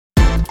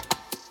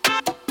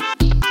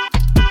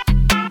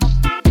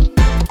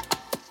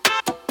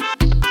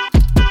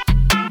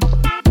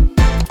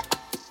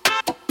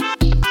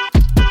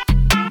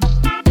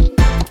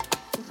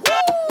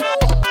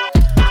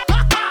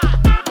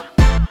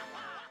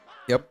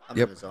Yep. I'm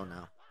Yep. in the zone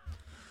now.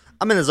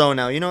 I'm in the zone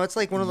now. You know, it's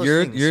like one of those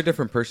You're things. you're a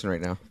different person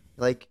right now.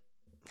 Like,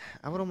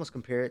 I would almost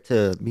compare it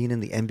to being in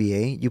the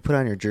NBA. You put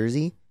on your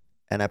jersey,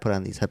 and I put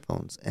on these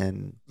headphones,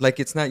 and Like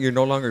it's not. You're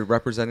no longer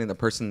representing the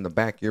person in the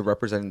back. You're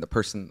representing the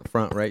person in the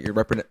front, right? You're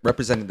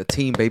representing the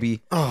team,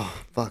 baby. oh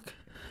fuck.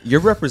 You're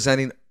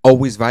representing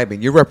always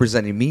vibing. You're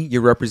representing me.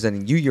 You're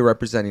representing you. You're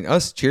representing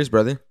us. Cheers,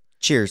 brother.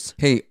 Cheers.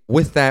 Hey,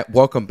 with that,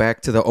 welcome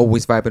back to the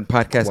Always Vibing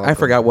podcast. I Welcome.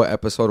 forgot what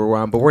episode we're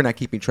on, but we're not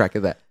keeping track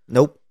of that.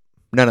 Nope.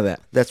 None of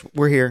that.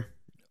 We're here.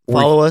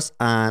 We're- Follow us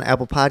on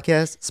Apple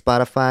Podcasts,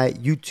 Spotify,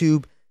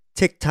 YouTube,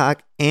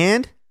 TikTok,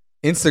 and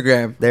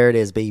Instagram. there it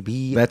is,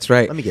 baby. That's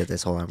right. Let me get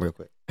this. Hold on, real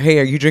quick. Hey,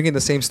 are you drinking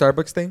the same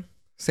Starbucks thing?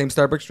 Same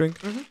Starbucks drink?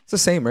 It's the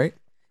same, right?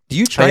 Do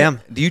you try? I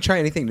am. Do you try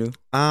anything new?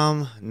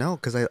 No,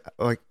 because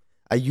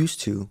I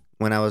used to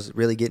when I was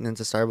really getting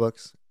into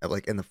Starbucks,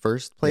 like in the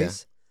first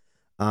place.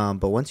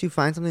 But once you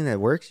find something that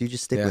works, you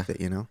just stick Yeah. with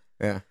it. You know.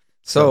 Yeah.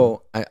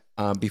 So I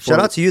before Shout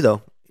out to you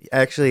though.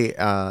 Actually,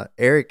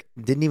 Eric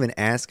didn't even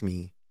ask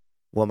me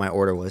what my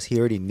order was. He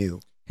already knew.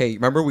 Hey,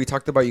 remember we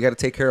talked about you got to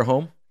take care of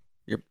home?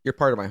 You're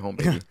part of my home,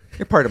 baby.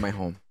 You're part of my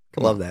home.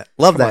 Come Love on. that.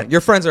 Love Come that. on.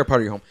 Your friends are a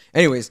part of your home.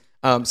 Anyways,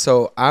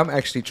 so I'm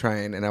actually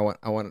trying, and I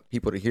want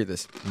people to hear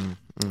this.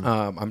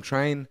 I'm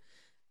trying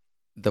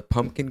the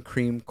pumpkin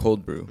cream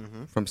cold brew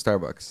from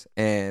Starbucks,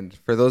 and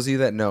for those of you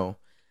that know,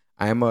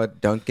 I'm a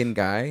Dunkin'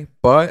 guy,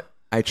 but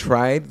I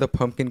tried the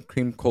pumpkin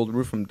cream cold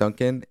brew from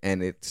Dunkin',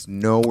 and it's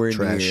nowhere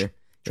Trash. near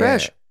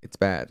Trash. Yeah, it's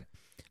bad.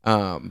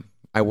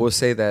 I will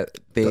say that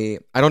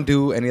I don't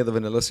do any of the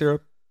vanilla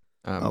syrup.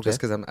 Okay. Just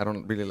because I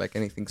don't really like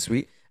anything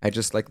sweet. I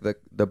just like the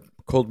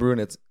cold brew in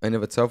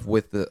of itself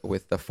with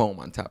the foam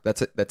on top.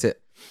 That's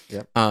it.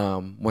 Yep.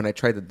 When I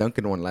tried the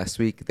Dunkin' one last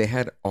week, they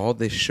had all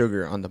this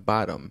sugar on the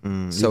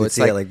bottom. So So you it's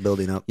see it like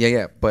building up.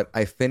 yeah. But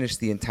I finished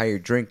the entire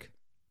drink,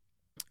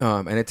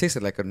 and it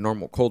tasted like a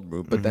normal cold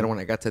brew. But then when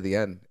I got to the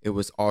end, it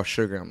was all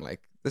sugar. I'm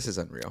like, this is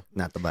unreal.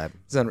 Not the vibe.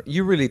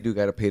 You really do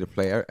got to pay to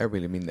play. I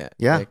really mean that.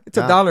 Yeah. Like, it's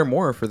 $1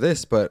 more for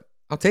this, but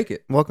I'll take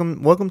it.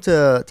 Welcome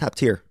to top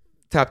tier.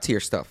 Top tier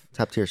stuff.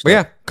 Top tier stuff.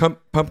 But yeah,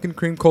 pumpkin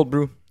cream cold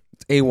brew.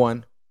 It's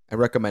A1. I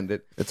recommend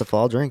it. It's a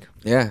fall drink.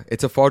 Yeah,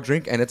 it's a fall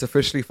drink and it's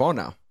officially fall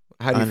now.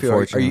 How do you feel?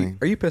 Are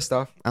Unfortunately. you pissed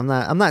off? I'm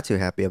not too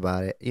happy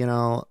about it. You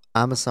know,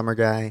 I'm a summer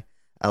guy.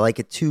 I like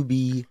it to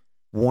be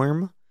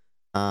warm.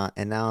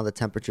 And now the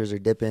temperatures are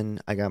dipping.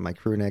 I got my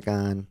crew neck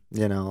on.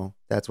 You know,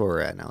 that's where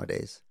we're at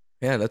nowadays.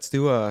 Yeah, let's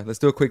do a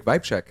quick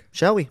vibe check.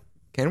 Shall we?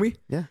 Can we?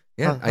 Yeah.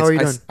 Yeah. How are you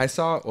doing? I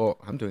saw. Well,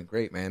 I'm doing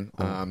great, man.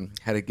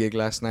 Had a gig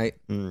last night.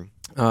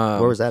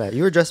 Where was that at?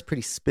 You were dressed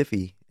pretty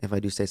spiffy, if I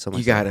do say so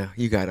myself.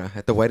 You gotta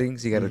at the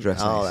weddings. You gotta dress.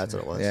 Oh, nice. that's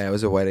what it was. Yeah, it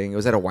was a wedding. It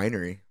was at a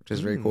winery, which is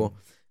very cool.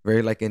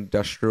 Very like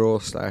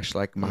industrial /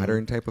 like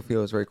modern type of feel.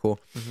 It was very cool.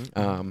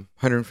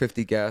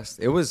 150 guests.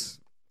 It was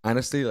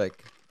honestly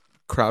like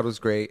crowd was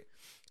great.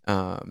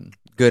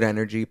 Good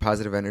energy,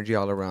 positive energy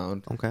all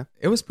around. Okay.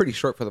 It was pretty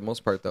short for the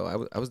most part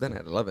though. I was done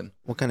at 11.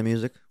 What kind of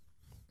music?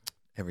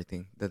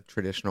 Everything, the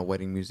traditional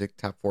wedding music,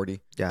 top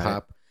 40,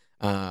 Got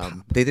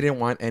pop. They didn't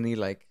want any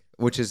like,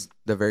 which is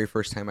the very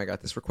first time I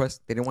got this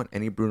request. They didn't want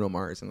any Bruno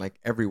Mars, and like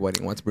every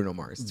wedding wants Bruno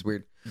Mars. It's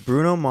weird.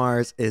 Bruno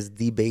Mars is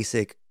the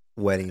basic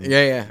wedding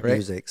Yeah, right.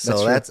 music. So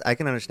true. that's I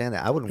can understand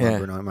that. I wouldn't want Yeah.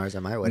 Bruno Mars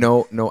at my wedding.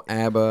 No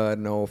ABBA,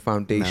 no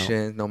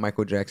Foundation, no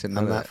Michael Jackson.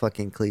 None I'm of not that.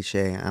 fucking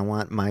cliche. I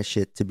want my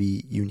shit to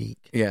be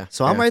unique. Yeah.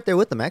 So I'm yeah. right there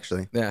with them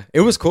actually. Yeah,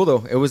 it was cool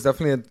though. It was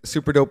definitely a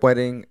super dope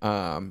wedding.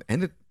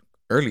 Ended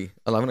early,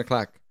 11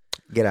 o'clock.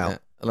 Get out.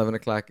 11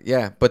 o'clock.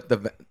 Yeah, but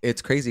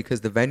it's crazy because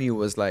the venue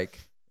was like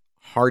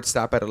hard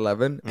stop at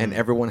 11 and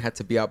everyone had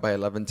to be out by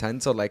 11:10.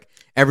 So like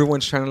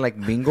everyone's trying to like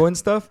mingle and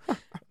stuff.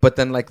 But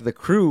then like the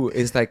crew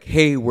is like,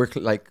 hey, we're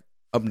like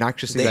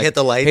obnoxiously They like, hit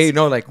the lights. hey,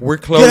 no, like we're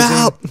closing.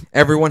 out.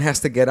 Everyone has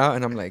to get out.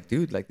 And I'm like,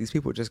 dude, like these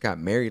people just got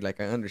married. Like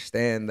I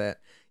understand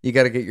that you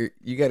got to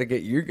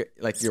get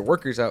your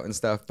workers out and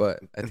stuff.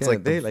 But at the end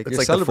of the day, like it's you're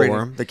like celebrating. the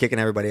forum. They're kicking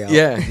everybody out.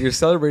 Yeah, you're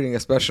celebrating a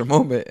special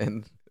moment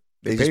and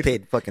They just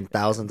paid fucking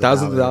thousands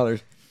of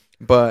dollars.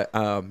 But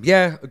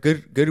yeah, a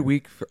good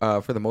week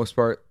for the most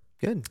part.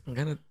 Good.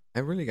 I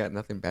really got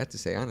nothing bad to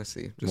say,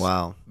 honestly. Just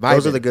Wow. vibing.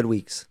 Those are the good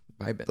weeks.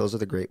 vibing. Those are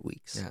the great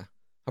weeks. Yeah. How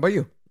about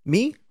you?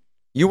 Me?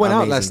 You went out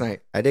Amazing. last night.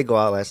 I did go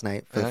out last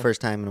night for the Uh-huh.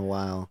 first time in a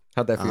while.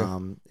 How'd that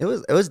feel? It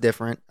was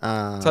different.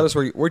 Tell us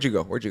where'd you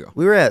go?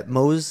 We were at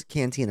Moe's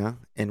Cantina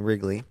in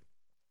Wrigley.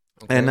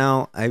 Okay. And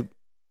now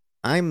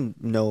I'm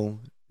no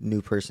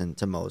new person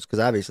to Moe's because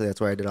obviously that's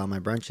where I did all my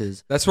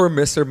brunches. That's where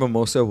Mr.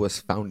 Mimosa was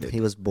founded.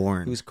 He was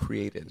born. He was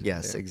created.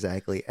 Yes, Yeah.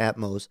 exactly, at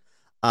Moe's.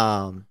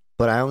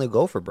 But I only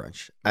go for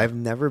brunch. I've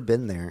never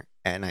been there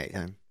at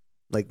nighttime.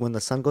 Like when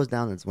the sun goes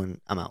down, that's when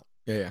I'm out.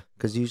 Yeah.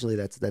 Because usually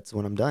that's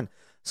when I'm done.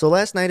 So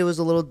last night it was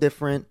a little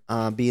different.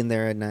 Being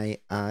there at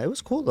night, it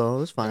was cool though. It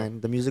was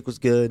fine. The music was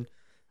good.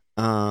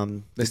 They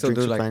The still do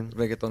drinks were like fine.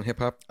 reggaeton hip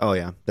hop. Oh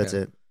yeah, that's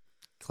Yeah. it.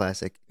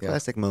 Classic Yeah.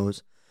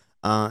 Moe's.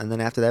 And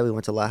then after that we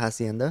went to La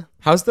Hacienda.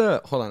 How's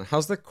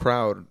the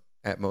crowd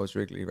at Moe's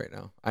Wrigley right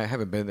now? I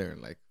haven't been there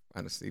in like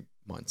honestly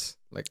months.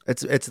 Like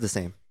It's the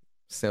same.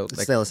 still It's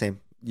like still the same.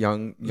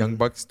 young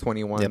bucks,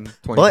 21, Yep.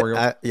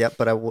 24-year-olds.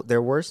 But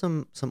there were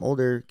some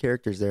older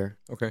characters there,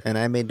 Okay. and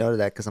I made note of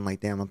that because I'm like,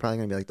 damn, I'm probably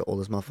gonna be like the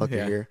oldest motherfucker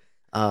Yeah. here.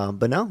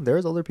 But no, there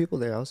was older people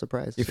there. I was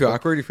surprised. You feel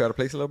awkward? You feel out of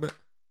place a little bit?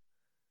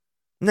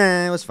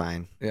 Nah, it was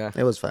fine. Yeah.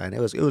 It was fine. It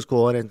was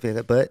cool. I didn't feel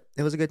it, but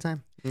it was a good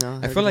time.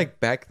 I feel like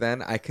back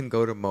then I can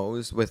go to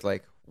Moe's with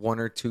like 1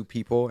 or 2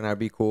 people and I'd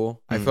be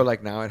cool. I feel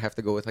like now I'd have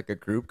to go with like a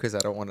group because I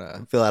don't want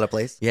to. Feel out of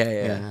place.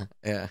 Yeah.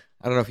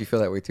 I don't know if you feel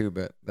that way too,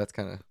 but that's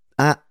kind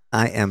of.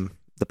 I am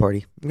the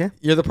party. Yeah,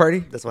 You're the party,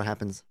 that's what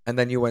happens. and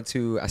then you went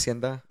to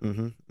Hacienda.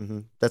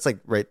 That's like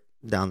right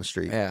down the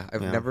street. Yeah,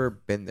 I've never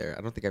been there.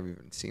 I don't think I've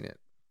even seen it.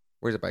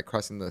 Where's it by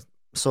crossing the?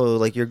 So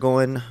like you're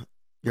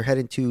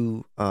heading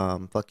to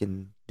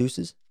fucking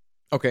Deuces.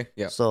 Okay,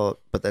 yeah. So,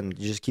 but then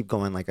you just keep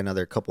going like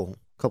another couple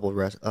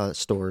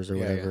stores or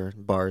Yeah, whatever,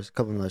 bars,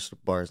 couple of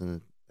bars,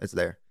 and it's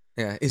there.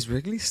 Yeah, is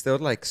Wrigley still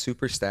like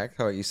super stacked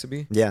how it used to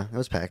be? Yeah, it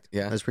was packed.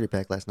 Yeah. It was pretty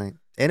packed last night,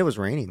 and it was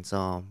raining,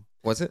 so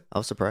Was it? I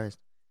was surprised.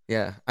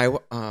 Yeah, I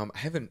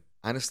haven't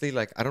honestly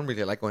like I don't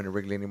really like going to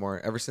Wrigley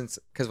anymore ever since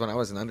because when I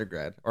was an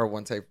undergrad or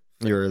once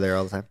You were there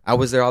all the time. I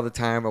was there all the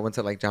time. I went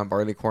to like John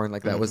Barleycorn,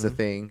 like that was the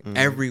thing. mhm.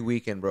 Every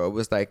weekend, bro. It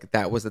was like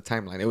that was the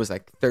timeline. It was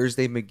like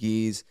Thursday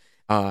McGee's,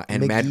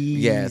 and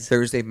McGee's.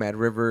 Thursday Mad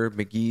River,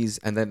 McGee's,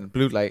 and then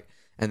Blue Light,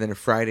 and then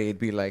Friday it'd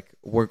be like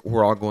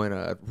we're all going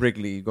to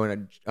Wrigley,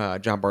 going to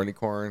John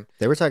Barleycorn.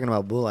 They were talking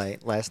about Blue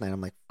Light last night.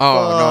 I'm like,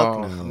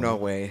 Oh fuck no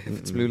way! If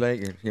it's Blue Light,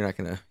 you're not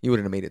gonna. You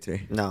wouldn't have made it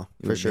today. No,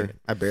 You for would've sure. made it.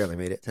 I barely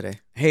made it today.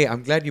 Hey,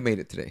 I'm glad you made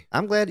it today.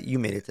 I'm glad you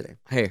made it today.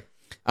 Hey,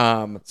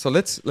 so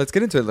let's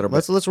get into it a little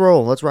bit. Let's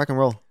roll. Let's rock and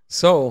roll.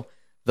 So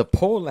the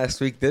poll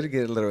last week did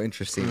get a little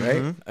interesting,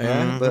 right?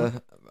 Yeah,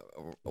 the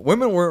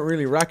women weren't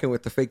really rocking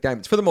with the fake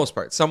diamonds for the most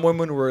part. Some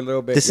women were a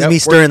little bit. This is me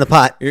stirring the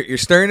pot. You're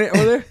stirring it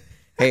over there.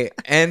 Hey,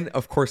 and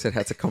of course it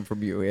had to come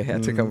from you. It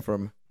had to come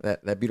from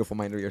that beautiful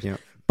mind of yours. Yeah.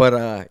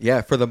 But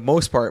yeah, for the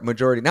most part,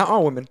 majority, not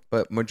all women,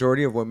 but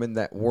majority of women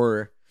that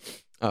were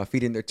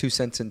feeding their 2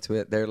 cents into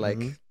it, they're like,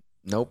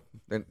 nope,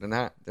 they're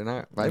not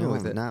vibing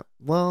with it.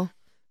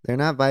 They're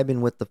not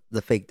vibing with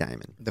the fake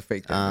diamond. The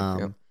fake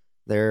diamond.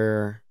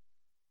 They're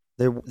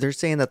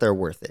saying that they're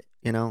worth it.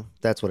 You know,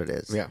 that's what it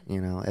is. Yeah.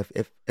 You know,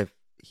 if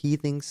he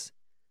thinks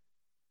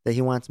that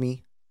he wants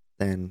me,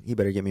 then he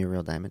better get me a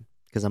real diamond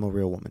because I'm a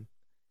real woman.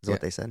 Is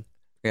what they said.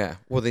 Yeah.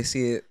 Well, they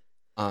see it.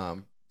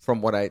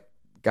 From what I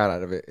got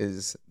out of it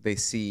is they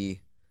see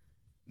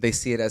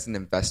it as an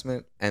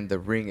investment, and the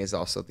ring is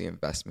also the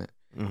investment,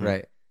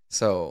 right?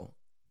 So,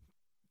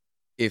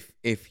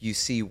 if you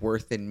see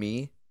worth in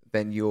me,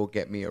 then you'll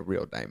get me a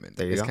real diamond.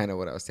 There you is go. kind of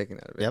what I was taking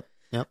out of it.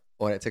 Yep.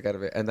 What I took out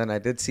of it, and then I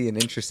did see an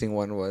interesting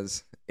one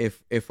was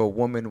if a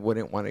woman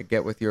wouldn't want to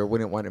get with you or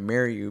wouldn't want to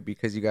marry you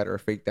because you got her a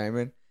fake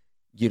diamond,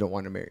 you don't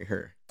want to marry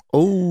her.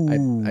 Oh,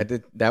 I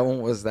did that one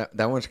was that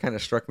one kind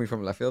of struck me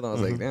from left field. I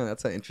was like, damn,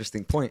 that's an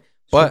interesting point.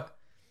 But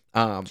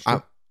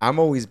I'm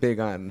always big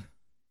on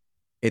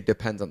it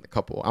depends on the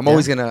couple. I'm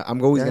always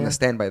gonna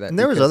stand by that. And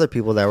there was other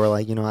people that were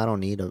like, you know, I don't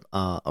need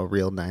a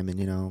real diamond.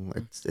 You know,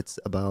 it's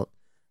about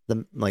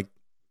the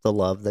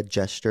love, the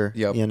gesture.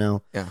 Yep. You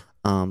know. Yeah.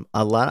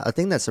 A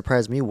thing that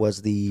surprised me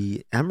was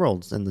the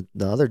emeralds and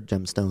the other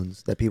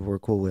gemstones that people were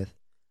cool with.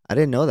 I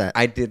didn't know that.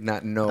 I did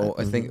not know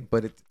a thing,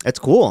 but it's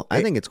cool.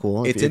 I think it's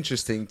cool. It's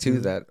interesting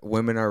too that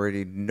women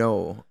already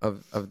know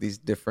of these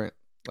different.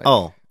 Like,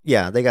 oh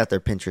yeah, they got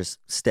their Pinterest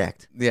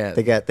stacked. Yeah,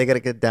 they got to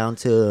get down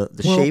to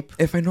the shape.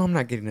 If I know I'm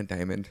not getting a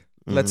diamond,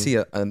 let's see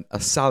a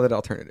solid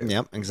alternative.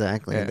 Yep,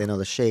 exactly. Yeah. They know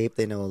the shape.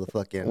 They know the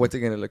fucking what's it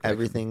gonna look like.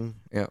 Everything.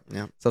 Yeah,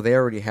 yeah. So they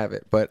already have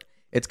it, but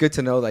it's good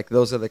to know like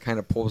those are the kind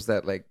of polls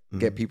that like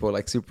get people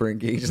like super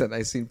engaged. And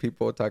I've seen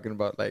people talking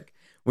about like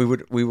we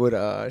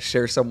would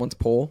share someone's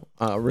poll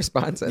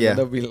response and then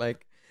they'll be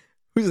like,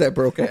 "Who's that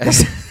broke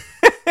ass?"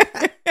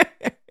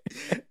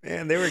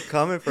 Man, they were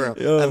coming for him.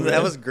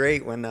 That was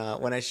great when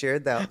I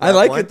shared that. I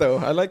like it though.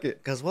 I like it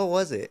because what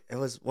was it? It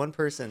was one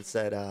person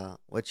said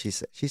what she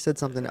said. She said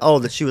something. Oh,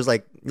 that she was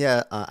like,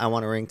 yeah, I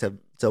want a ring to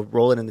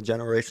roll it in the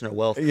generational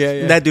wealth. Yeah.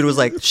 And that dude was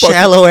like,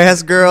 shallow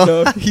ass girl.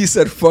 No, he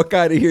said, "Fuck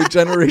out of here,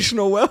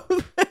 generational wealth."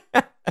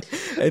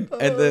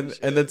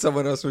 and then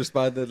someone else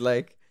responded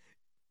like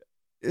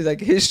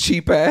his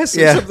cheap ass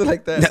or something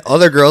like that.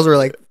 Other girls were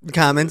like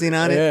commenting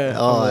on it. Yeah.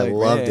 Oh, Like, I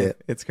loved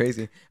it. It's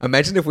crazy.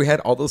 Imagine if we had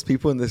all those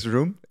people in this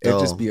room. It'd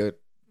just be a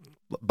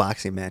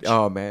boxing match.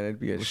 Oh man, it'd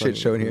be a shit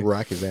show in here.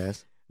 Rock his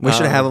ass. We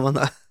should have him on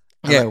the.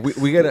 Yeah,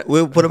 we gotta.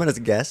 We'll put him in as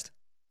a guest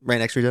right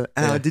next to each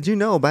other. Did you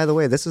know? By the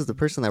way, this is the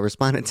person that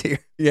responded to you.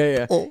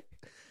 Yeah.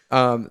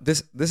 Oh.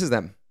 This is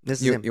them.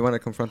 This is him. You want to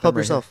confront Help them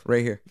yourself.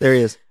 right here. There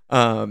he is.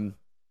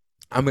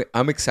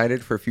 I'm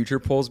excited for future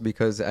polls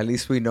because at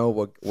least we know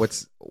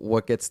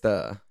what gets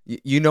the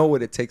you know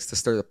what it takes to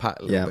stir the pot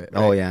a little bit.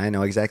 Right? Oh yeah, I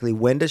know exactly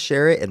when to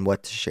share it and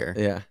what to share.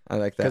 Yeah, I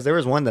like that. Because there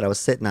was one that I was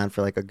sitting on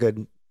for like a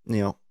good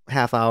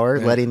half hour,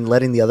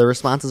 letting the other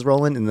responses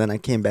roll in, and then I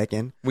came back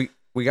in. We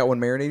got one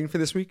marinating for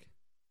this week.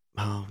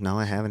 Oh no,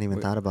 I haven't even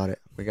thought about it.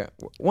 We got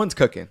one's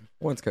cooking.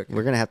 We're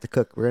gonna have to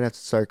cook. We're gonna have to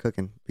start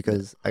cooking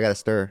because I gotta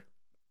stir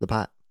the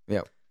pot.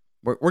 Yeah,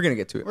 we're gonna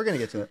get to it. We're gonna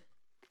get to it.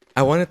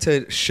 I wanted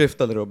to shift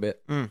a little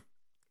bit Mm.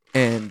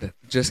 and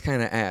just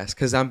kind of ask,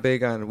 because I'm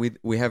big on,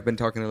 we have been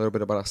talking a little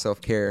bit about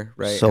self-care,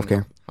 right? And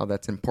Self-care. how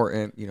that's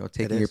important,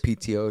 taking your is.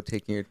 PTO,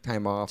 taking your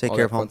time off, Take all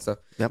care that of fun home. stuff.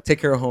 Yep. Take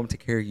care of home,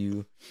 take care of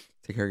you,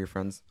 take care of your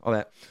friends, all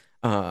that.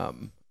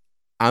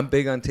 I'm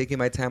big on taking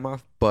my time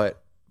off,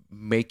 but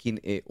making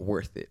it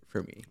worth it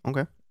for me,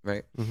 Okay.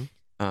 right? Mhm.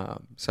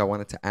 So I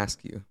wanted to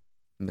ask you,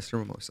 Mr.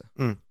 Mimosa,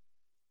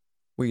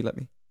 will you let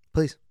me?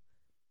 Please.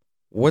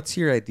 What's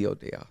your ideal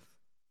day off?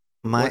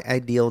 My What-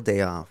 ideal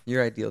day off.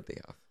 Your ideal day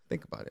off.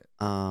 Think about it.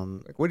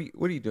 Um, Like, what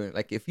are you doing?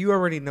 Like, if you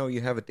already know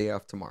you have a day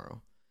off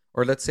tomorrow,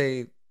 or let's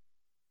say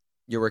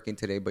you're working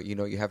today, but you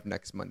know you have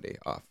next Monday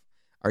off,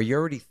 are you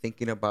already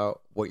thinking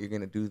about what you're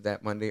gonna do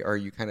that Monday, or are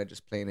you kind of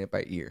just playing it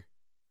by ear?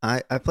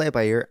 I play it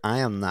by ear. I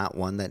am not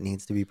one that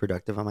needs to be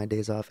productive on my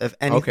days off. If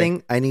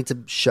anything, I need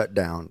to shut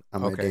down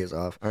on my Okay. days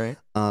off. All right.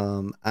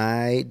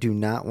 I do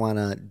not want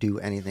to do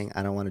anything.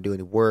 I don't want to do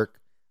any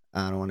work.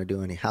 I don't want to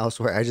do any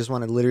housework. I just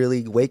want to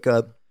literally wake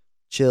up,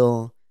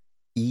 chill,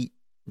 eat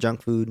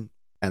junk food,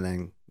 and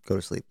then go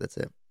to sleep. That's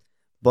it.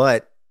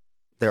 But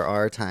there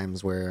are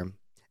times where,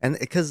 and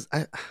because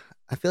I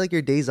feel like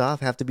your days off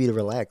have to be to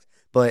relax.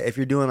 But if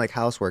you're doing like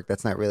housework,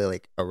 that's not really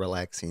like a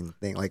relaxing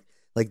thing.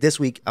 Like this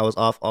week, I was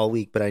off all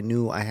week, but I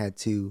knew I had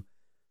to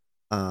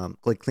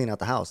like clean out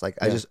the house. Like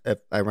Yeah.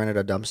 I rented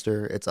a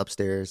dumpster. It's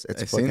upstairs.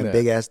 It's I a seen fucking that.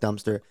 big ass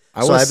dumpster.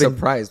 I So was I've been-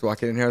 surprised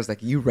walking in here. I was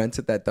like, you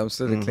rented that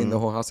dumpster to clean the Mhm.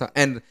 whole house out?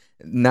 And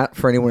not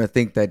for anyone to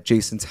think that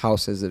Jason's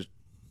house is a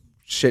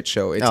shit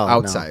show. It's Oh, no.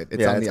 outside.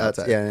 It's on the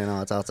outside.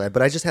 It's outside.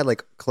 But I just had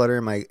like clutter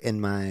in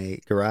my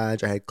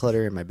garage. I had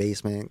clutter in my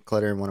basement,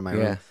 clutter in one of my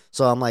Yeah. rooms.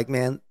 So I'm like,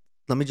 man,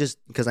 let me just,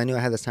 because I knew I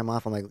had this time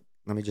off. I'm like,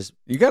 let me just,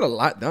 You got a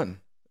lot done.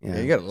 yeah,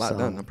 you got a lot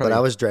done. I'm But probably- I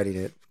was dreading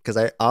it because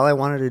all I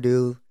wanted to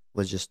do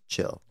was just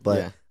chill. But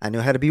Yeah. I knew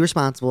I had to be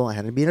responsible. I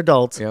had to be an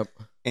adult Yep.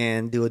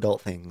 and do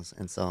adult things,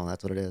 and so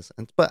that's what it is.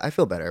 But I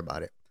feel better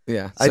about it.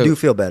 Yeah. I So- do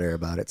feel better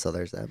about it. So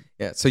there's that.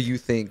 Yeah. So you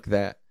think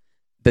that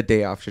the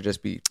day off should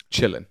just be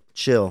chilling?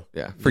 Chill.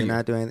 Yeah. For You're you.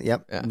 not doing anything.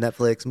 Yep. Yeah.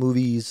 Netflix,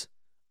 movies,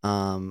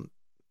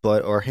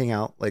 or hang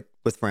out like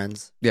with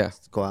friends. Yeah.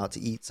 Go out to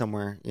eat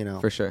somewhere.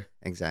 For sure.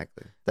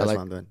 Exactly. That's like-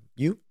 what I'm doing.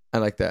 You? I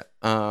like that.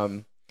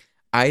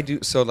 I do.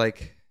 So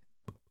like,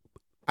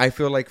 I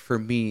feel like for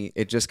me,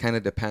 it just kind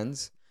of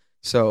depends.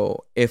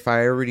 So if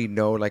I already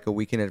know like a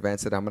week in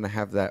advance that I'm gonna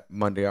have that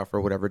Monday off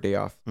or whatever day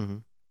off Mm-hmm.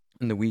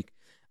 in the week,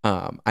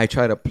 I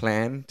try to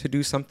plan to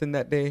do something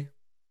that day.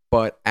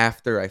 But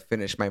after I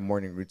finish my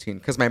morning routine,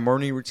 because my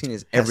morning routine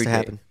is every day.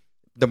 happen.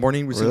 The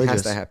morning routine has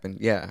Religious. to happen.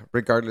 Yeah,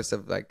 regardless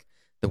of like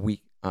the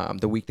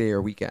weekday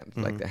or weekend,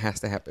 like Mhm. that has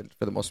to happen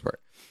for the most part.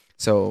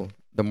 So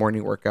the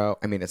morning workout.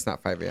 I mean, it's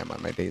not 5 a.m.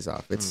 on my days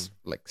off. It's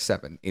like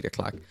 7, 8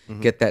 o'clock.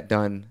 Mhm. Get that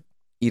done.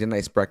 Eat a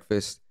nice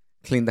breakfast.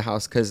 Clean the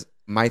house. Because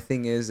my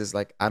thing is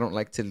like I don't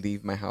like to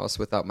leave my house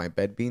without my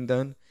bed being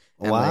done.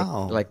 And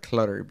Wow. like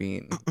clutter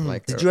being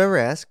like. Did you ever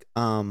ask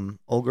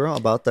old girl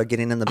about the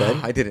getting in the bed?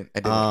 I didn't.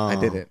 I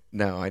didn't.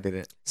 No, I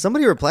didn't.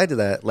 Somebody replied to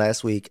that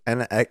last week,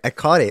 and I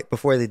caught it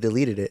before they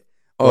deleted it.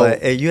 Oh.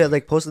 But you had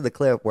like posted the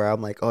clip where I'm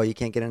like, "Oh, you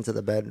can't get into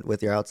the bed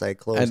with your outside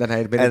clothes." And then I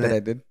admitted And that then- I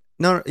did.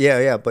 No,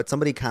 yeah. But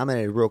somebody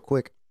commented real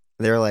quick.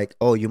 They're like,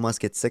 "Oh, you must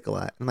get sick a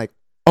lot." I'm like,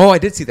 Oh, I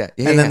did see that.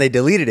 Yeah, and yeah. then they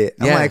deleted it.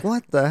 I'm Yeah. like,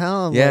 "What the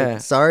hell?" I'm Yeah.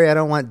 like, sorry, I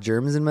don't want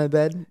germs in my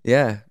bed.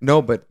 Yeah.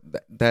 No, but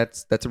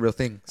that's a real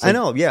thing. So- I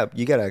know. Yeah,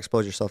 you gotta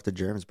expose yourself to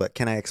germs, but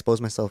can I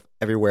expose myself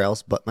everywhere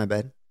else but my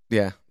bed?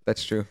 Yeah,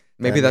 that's true.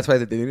 Maybe Yeah, that's why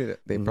they deleted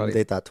it. They Mhm, probably.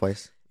 they thought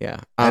twice. Yeah.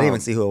 I didn't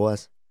even see who it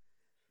was.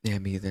 Yeah,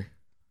 me either.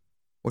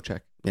 We'll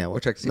check. Yeah, We'll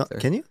check. See no, if they're-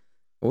 can you?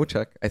 We'll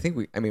check. I think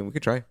we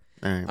could try.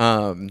 All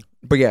right.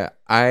 But yeah,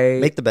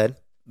 Make the bed.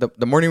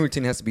 the morning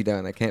routine has to be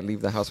done. I can't leave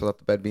the house without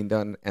the bed being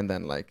done. And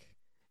then like,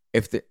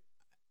 if it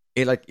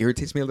like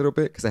irritates me a little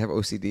bit because I have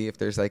OCD. If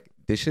there's like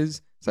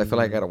dishes, so I feel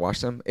like I gotta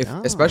wash them.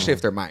 Especially Oh.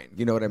 if they're mine.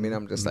 You know what I mean?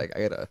 I'm just like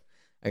I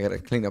gotta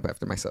clean up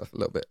after myself a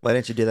little bit. Why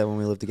didn't you do that when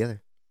we lived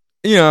together?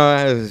 You know,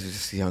 I was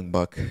just a young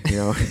buck. You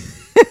know.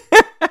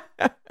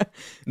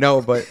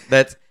 No, but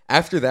that's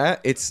after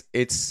that. It's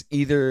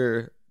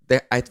either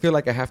that I feel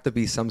like I have to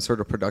be some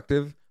sort of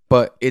productive,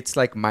 but it's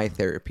like my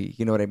therapy.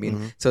 You know what I mean?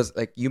 Mhm. So it's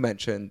like you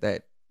mentioned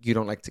that you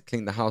don't like to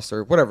clean the house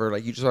or whatever.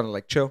 Like you just want to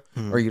like chill,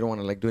 Mhm. or you don't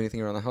want to like do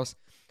anything around the house.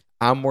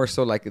 I'm more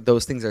so like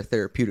those things are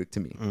therapeutic to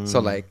me. So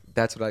Mm. like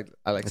that's what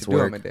I like It's to do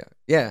on work. my day.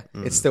 Yeah,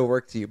 Mm. it's still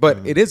work to you, but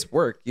Mm. it is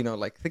work. You know,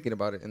 like thinking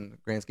about it in the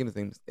grand scheme of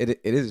things, it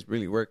is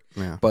really work.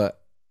 Yeah.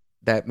 But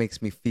that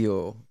makes me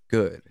feel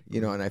good, you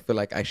know, and I feel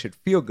like I should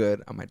feel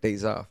good on my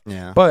days off.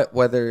 Yeah. But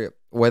whether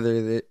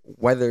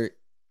it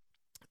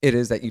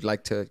is that you'd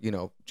like to, you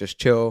know, just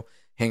chill,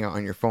 hang out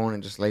on your phone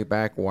and just lay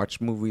back, watch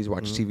movies,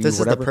 watch Mhm. TV, This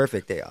whatever. is the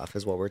perfect day off,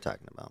 is what we're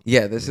talking about.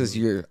 Yeah, this is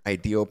your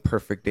ideal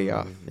perfect day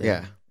off.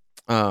 yeah.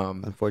 Yeah.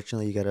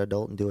 Unfortunately, you got to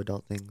adult and do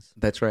adult things.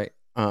 That's right.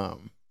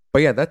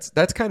 But yeah, that's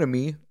kind of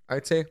me,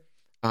 I'd say.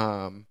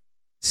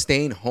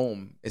 Staying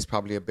home is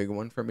probably a big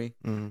one for me.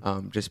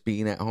 Mhm. Just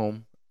being at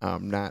home,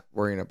 not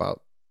worrying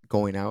about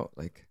going out,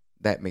 like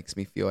that makes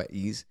me feel at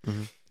ease.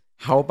 Mhm.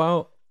 How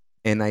about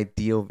an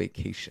ideal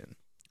vacation?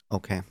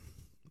 Okay.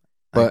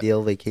 But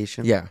Ideal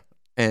vacation. yeah,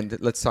 and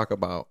let's talk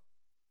about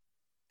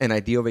an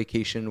ideal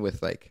vacation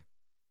with like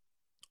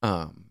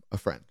a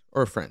friend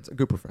or friends, a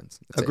group of friends.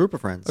 A group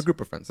of friends. A group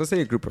of friends. Let's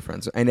say a group of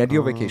friends. An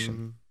ideal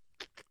vacation.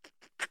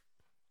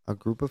 A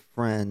group of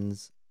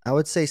friends. I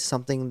would say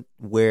something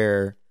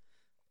where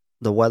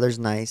the weather's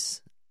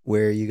nice,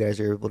 where you guys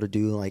are able to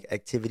do like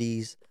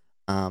activities.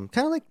 Kind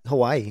of like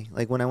Hawaii.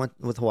 Like when I went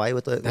with Hawaii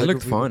with the That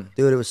looked fun.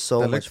 Dude, it was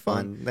so That much looked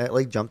fun. That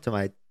like jumped to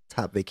my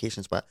top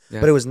vacation spot. Yeah.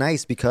 But it was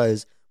nice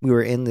because we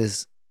were in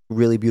this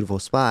really beautiful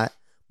spot,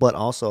 but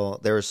also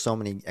there were so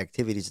many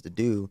activities to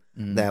do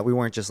that we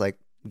weren't just like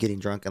getting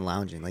drunk and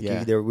lounging. Like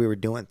we were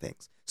doing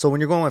things. So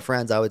when you're going with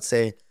friends, I would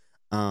say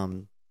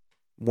warm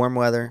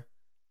weather,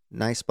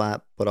 nice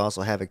spot, but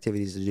also have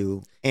activities to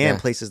do and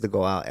places to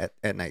go out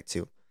at night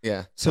too.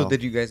 Yeah. So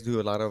did you guys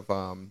do a lot of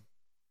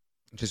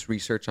just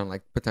research on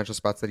like potential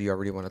spots that you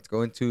already wanted to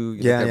go into?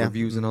 You looked at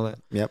reviews and all that?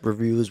 Yep,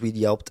 reviews. We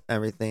Yelped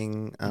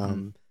everything.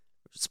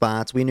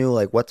 Spots. We knew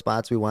like what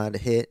spots we wanted to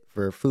hit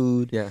for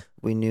food. Yeah.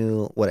 We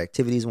knew what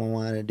activities we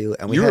wanted to do.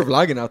 And you were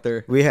vlogging out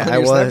there. I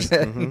was.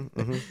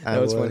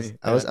 That was funny.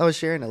 I was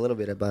sharing a little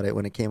bit about it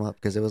when it came up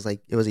because it was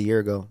a year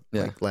ago,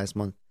 like last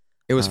month.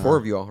 It was 4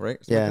 of you all, right?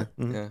 Yeah.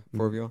 Yeah,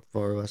 4 of you all.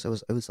 4 of us. It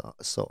was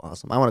so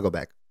awesome. I want to go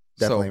back.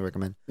 Definitely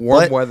recommend.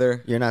 Warm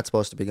weather. You're not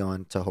supposed to be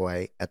going to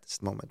Hawaii at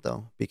this moment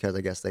though, because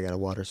I guess they got a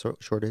water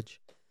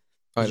shortage.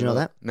 Did you know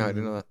that? No, I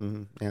didn't know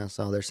that. Yeah,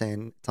 so they're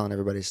telling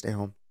everybody to stay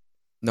home.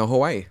 No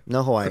Hawaii.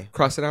 No Hawaii.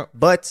 Cross it out.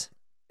 But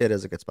it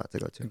is a good spot to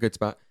go to. A good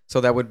spot.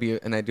 So that would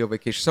be an ideal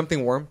vacation.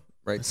 Something warm,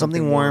 right?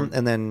 Something warm,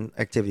 and then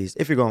activities.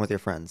 If you're going with your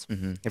friends.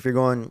 If you're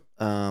going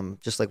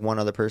just like one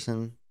other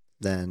person,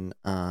 then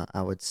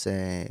I would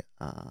say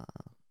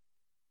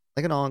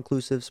like an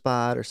all-inclusive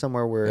spot or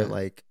somewhere where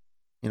like,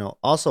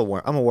 also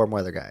warm. I'm a warm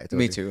weather guy.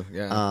 Me too.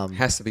 Yeah.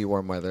 Has to be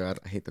warm weather.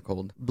 I hate the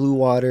cold. Blue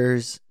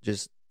waters,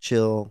 just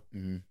chill.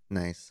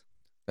 Nice.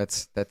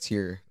 That's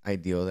your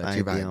ideal. That's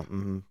your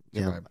vibe.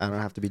 Yeah. I don't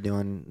have to be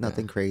doing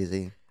nothing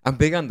crazy. I'm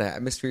big on that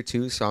atmosphere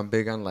too. So I'm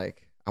big on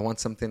like, I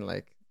want something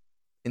like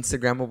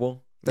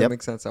Instagrammable. That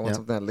makes sense. I want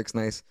something that looks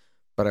nice,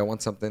 but I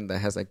want something that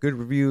has like good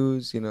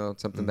reviews,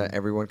 something that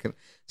everyone can.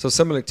 So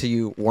similar to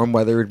you, warm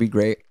weather would be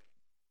great.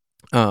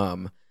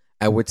 I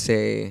would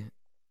say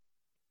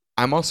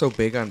I'm also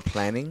big on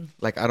planning.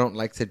 Like I don't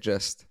like to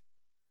just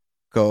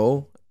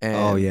go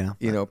and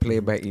play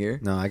it by ear.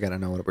 No, I gotta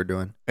know what we're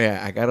doing.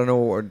 Yeah, I gotta know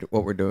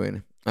what we're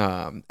doing.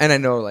 And I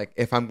know like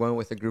if I'm going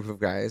with a group of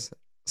guys,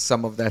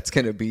 some of that's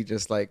gonna be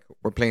just like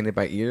we're playing it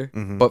by ear.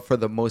 But for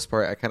the most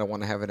part, I kind of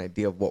want to have an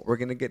idea of what we're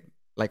gonna get,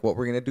 like what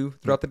we're gonna do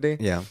throughout the day.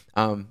 Yeah.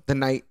 The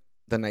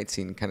night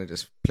scene kind of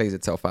just plays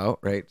itself out,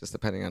 right? Just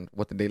depending on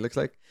what the day looks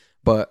like.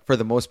 But for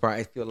the most part,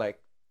 I feel like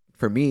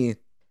for me,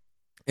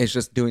 it's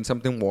just doing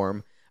something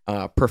warm.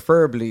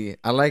 Preferably,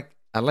 I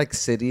like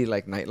city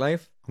like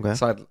nightlife. Okay.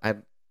 So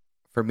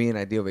for me, an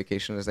ideal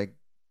vacation is like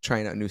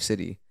trying out a new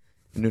city,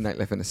 a new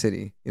nightlife in a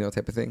city,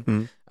 type of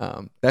thing.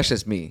 That's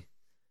just me.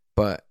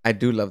 But I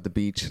do love the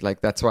beach.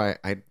 Like that's why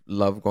I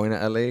love going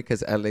to LA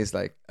because LA is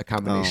like a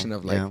combination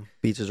of like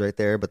beach is right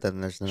there, but then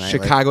there's the nightlife.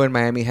 Chicago and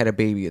Miami had a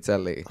baby. It's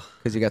LA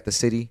because you got the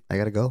city. I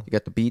gotta go. You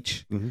got the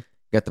beach. You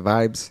got the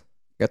vibes.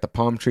 You got the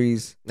palm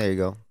trees. There you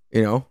go.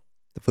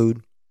 The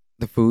food.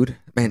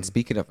 Man, Mm-hmm.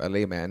 speaking of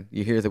LA, man,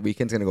 you hear the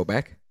Weeknd's gonna go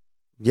back?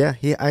 Yeah,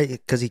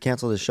 because he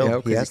canceled his show.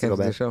 Yeah, he has to go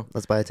back. show.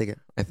 Let's buy a ticket.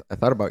 I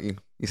thought about you.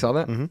 You saw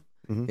that?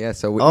 Mm-hmm. Yeah.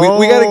 So we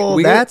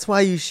gotta. That's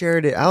why you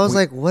shared it. I was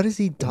like, what is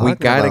he talking about?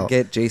 We gotta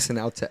get Jason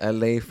out to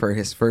LA for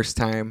his first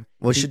time.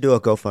 We should do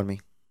a GoFundMe.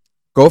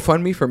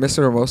 GoFundMe for Mr.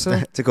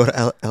 Hermosa to go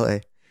to LA.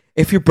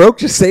 If you're broke,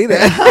 just say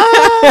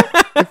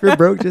that. If you're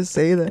broke, just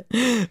say that.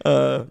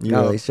 You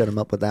really shut him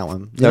up with that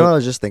one. You know what I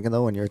was just thinking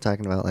though when you were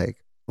talking about like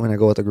when I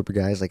go with a group of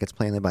guys, like it's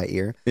playing it by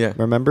ear. Yeah.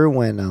 Remember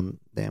when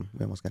damn,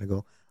 we almost gotta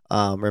go.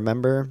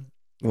 Remember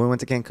when we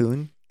went to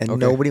Cancun and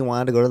nobody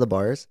wanted to go to the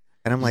bars?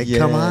 And I'm like,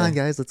 come on,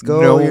 guys, let's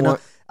go.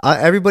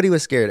 Everybody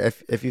was scared.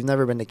 If you've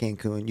never been to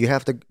Cancun, you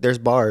have to. There's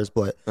bars,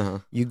 but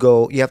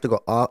you have to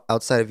go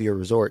outside of your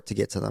resort to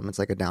get to them. It's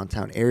like a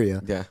downtown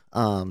area. Yeah.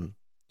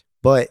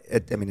 But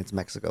it's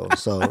Mexico,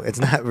 so it's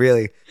not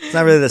really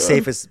the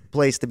safest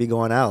place to be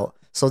going out.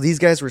 So these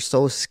guys were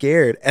so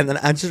scared, and then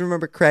I just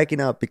remember cracking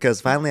up because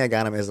finally I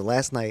got him. It was the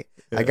last night.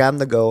 Yeah. I got him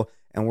to go,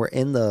 and we're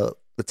in the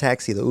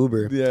taxi, the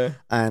Uber. Yeah.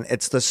 And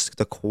it's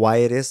the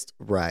quietest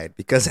ride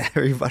because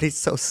everybody's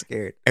so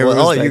scared. Well,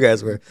 all of you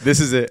guys were.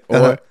 This is it.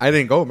 Or I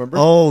didn't go, remember?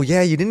 Oh,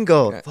 yeah, you didn't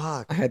go. Yeah.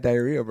 Fuck. I had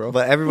diarrhea, bro.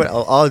 But everybody,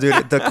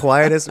 dude, the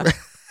quietest.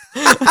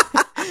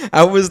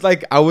 I was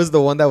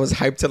the one that was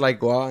hyped to like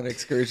go out on an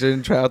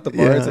excursion, try out the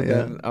bars, and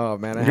then oh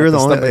man, you were the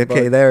only.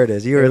 Okay, there it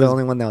is. You were the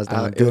only one that was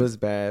down. Dude, it was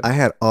bad. I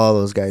had all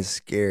those guys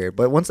scared,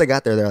 but once they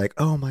got there, they're like,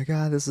 "Oh my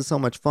god, this is so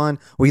much fun."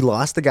 We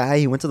lost the guy.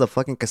 He went to the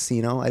fucking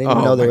casino. I didn't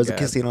even know there was a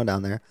casino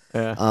down there.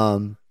 Yeah.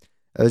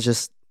 It was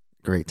just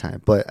a great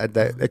time, but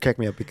it cracked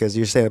me up because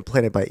you're saying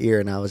playing it by ear,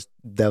 and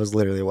that was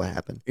literally what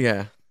happened.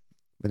 Yeah.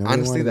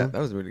 Honestly, that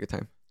was a really good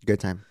time. Good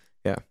time.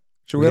 Yeah.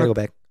 Should we go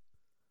back?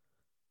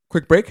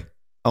 Quick break.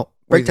 Oh,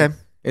 break time.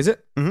 Is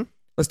it? Mm-hmm.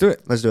 Let's do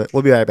it.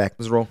 We'll be right back.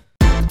 Let's roll.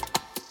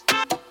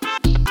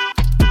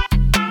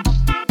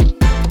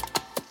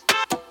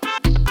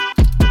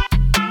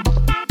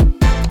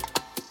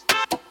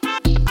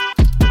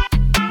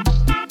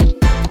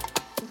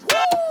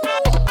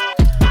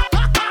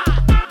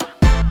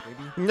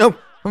 Nope.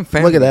 I'm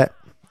family. Look at that.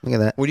 Look at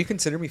that. Would you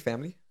consider me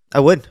family? I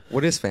would.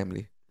 What is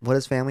family? What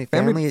is family?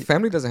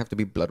 Family doesn't have to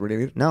be blood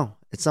related. No,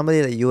 it's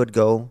somebody that you would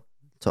go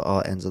to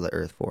all ends of the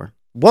earth for.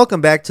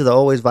 Welcome back to the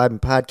Always Vibing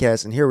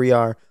podcast, and here we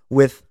are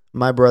with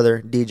my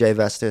brother DJ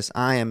Vestus.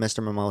 I am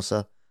Mr.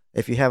 Mimosa.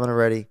 If you haven't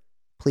already,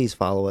 please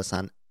follow us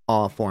on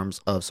all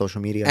forms of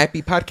social media.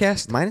 Happy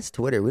podcast. Minus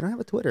Twitter. We don't have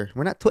a Twitter.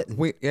 We're not twitting.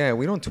 We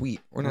don't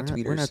tweet. We're not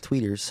tweeters. We're not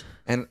tweeters.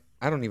 And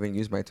I don't even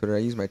use my Twitter. I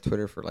use my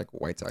Twitter for like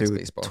White Sox Dude,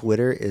 baseball.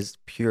 Twitter is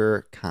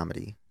pure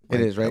comedy. It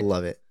is, right? I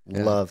love it.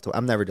 Yeah.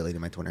 I'm never deleting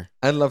my Twitter.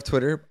 I love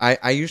Twitter.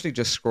 I usually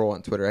just scroll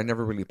on Twitter. I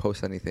never really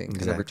post anything.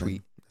 Exactly. I never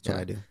tweet. That's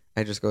what I do.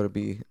 I just go to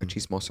be a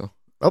chismoso.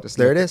 Oh, Just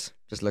there look it at- is.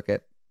 Just look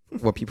at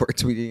what people are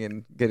tweeting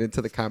and get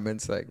into the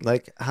comments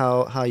Like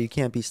how you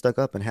can't be stuck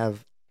up and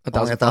have a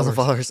only 1,000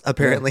 followers,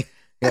 apparently.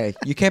 Yeah,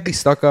 you can't be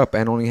stuck up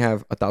and only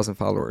have 1,000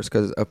 followers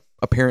because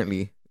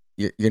apparently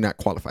you're not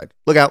qualified.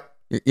 Look out.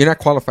 You're not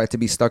qualified to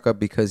be stuck up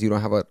because you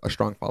don't have a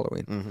strong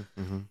following.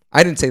 Mm-hmm.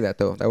 I didn't say that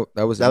though.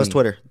 That was me.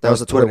 Twitter. That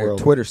was the Twitter world.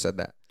 Twitter said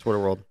that. Twitter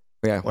world.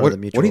 Yeah. One What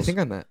of the do you mutuals. think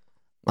on that?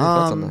 What are your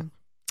thoughts on that?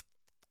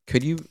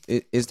 Could you?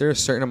 Is there a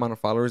certain amount of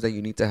followers that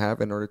you need to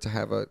have in order to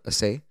have a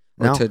say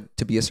or No.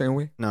 to be a certain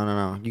way?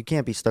 No. You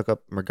can't be stuck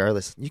up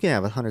regardless. You can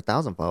have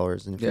 100,000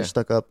 followers, and if Yeah. you're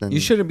stuck up, then You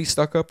shouldn't be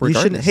stuck up. You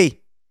Regardless. shouldn't.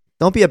 Hey,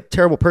 don't be a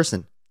terrible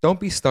person. Don't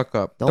be stuck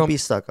up. Don't be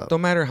stuck up.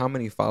 Don't matter how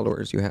many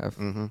followers you have.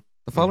 Mm-hmm.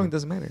 The following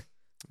doesn't matter.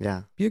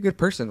 Yeah. Be a good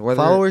person. Whether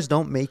Followers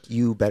don't make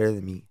you better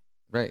than me.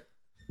 right.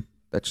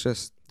 That's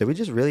just Did we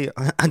just really?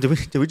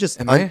 Did we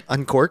just Am I?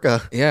 uncork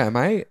a? yeah. Am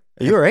I?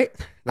 Are you all right?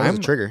 That was I'm- a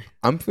trigger.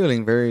 I'm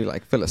feeling very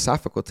like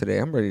philosophical today.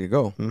 I'm ready to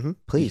go. Mm-hmm.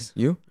 Please.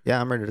 You?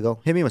 Yeah, I'm ready to go.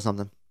 Hit me with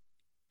something.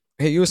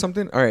 Hey, you with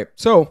something? All right.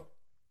 So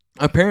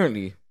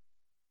apparently,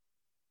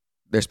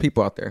 there's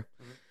people out there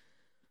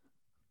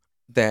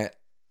that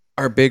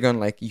are big on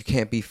like you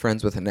can't be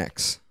friends with an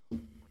ex.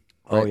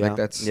 Right? Like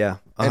that's yeah.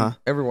 and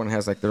everyone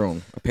has like their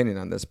own opinion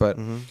on this. But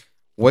Mm-hmm.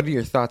 what are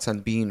your thoughts on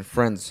being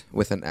friends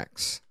with an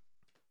ex?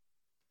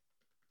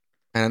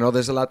 And I know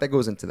there's a lot that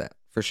goes into that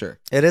for sure.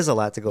 It is a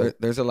lot to go.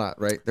 There's a lot,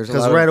 right? There's a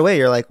Because lot right of, away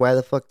you're like, why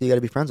the fuck do you got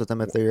to be friends with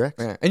them if they're your ex?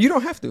 yeah. And you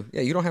don't have to.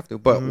 Yeah, you don't have to.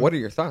 But Mhm. what are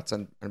your thoughts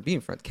on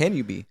being friends? Can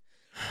you be?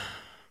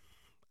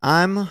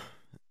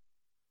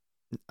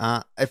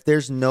 If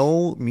there's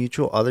no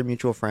other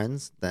mutual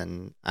friends,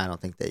 then I don't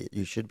think that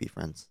you should be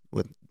friends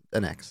with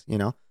an ex, you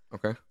know?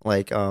 Okay.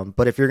 Like,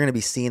 but if you're going to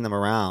be seeing them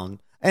around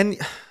and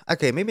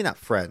okay, maybe not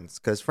friends,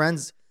 because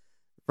friends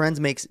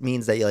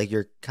means that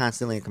you're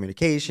constantly in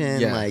communication.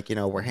 Yeah. Like,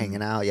 we're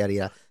hanging out, yada,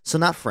 yada. So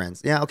not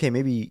friends. Yeah. Okay.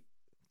 Maybe.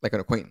 Like an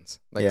acquaintance,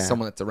 like Yeah.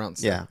 someone that's around.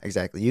 Still. Yeah,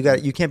 exactly.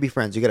 You can't be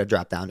friends. You got to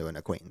drop down to an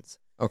acquaintance.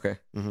 Okay.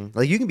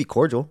 Like you can be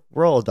cordial.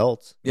 We're all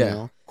adults. Yeah. You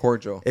know?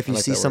 Cordial. If I you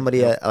like see that word. somebody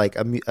Yeah. at like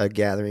a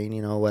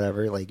gathering,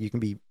 whatever, like you can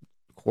be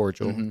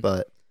cordial, Mhm.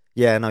 but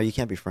yeah, no, you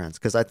can't be friends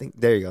because I think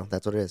there you go.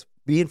 That's what it is.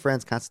 Being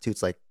friends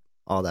constitutes like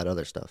all that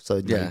other stuff.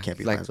 So no, Yeah, you can't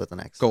be like friends with an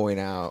ex. going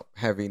out,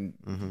 having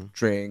Mm-hmm.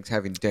 drinks,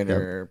 having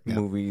dinner, Yep.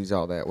 movies,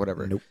 all that,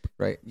 whatever. Nope,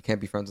 Right? You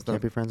can't be friends with them.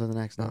 can't be friends with an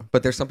ex. No,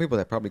 But there's some people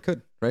that probably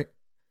could, right?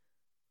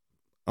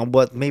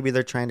 but maybe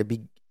they're trying to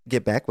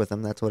get back with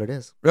them. That's what it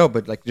is. No,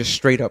 but like just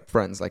straight up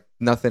friends, like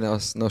nothing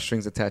else, no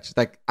strings attached.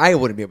 Like I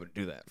wouldn't be able to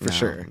do that for No,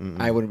 sure. mm-mm.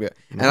 I wouldn't be.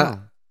 And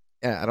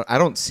No, I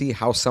don't see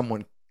how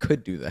someone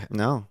could do that.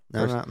 no.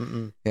 First-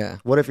 Mm-mm. Yeah.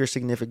 What if your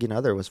significant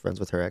other was friends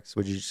with her ex?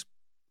 Would you just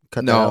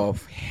cut that out? No,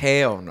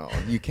 hell no.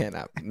 You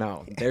cannot.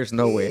 No, there's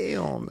no way.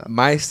 Hell no.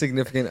 My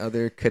significant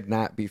other could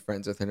not be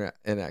friends with an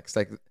ex.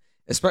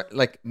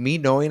 Like me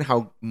knowing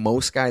how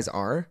most guys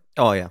are.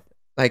 Oh yeah,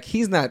 Like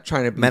he's not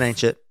trying to be men ain't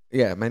shit.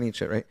 Yeah, men ain't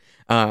shit, right?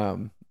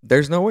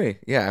 There's no way.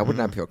 Yeah, I would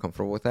not feel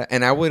comfortable with that,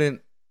 and I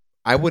wouldn't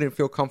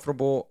feel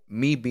comfortable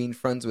me being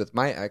friends with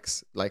my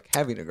ex, like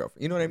having a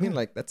girlfriend. You know what I mean? Yeah.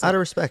 Like that's Out of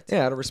respect.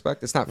 yeah, out of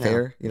respect. It's not Yeah.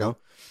 fair, you know.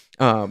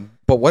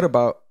 But what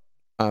about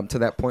to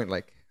that point,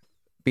 like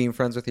being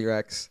friends with your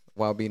ex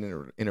while being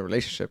in a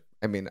relationship?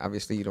 I mean,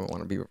 obviously you don't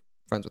want to be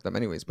friends with them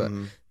anyways, but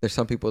Mhm. there's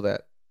some people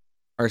that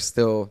are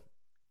still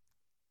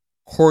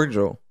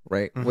cordial,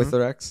 right, with Mhm.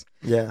 their ex.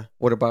 Yeah,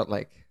 What about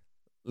like,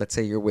 let's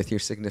say you're with your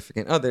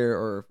significant other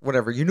or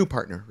whatever, your new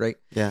partner, right?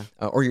 yeah.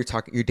 Or you're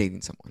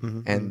dating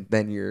someone, Mhm, and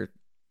then your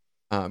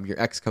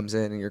ex comes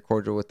in and you're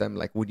cordial with them.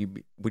 Like, would you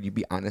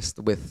be honest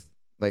with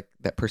like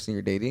that person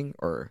you're dating,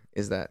 or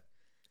is that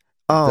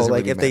Oh, Doesn't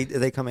like really if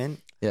they come in.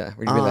 yeah?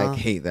 Would you be Uh, like,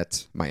 hey,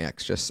 that's my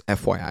ex, just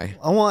FYI?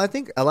 Oh, well, I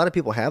think a lot of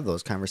people have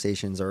those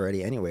conversations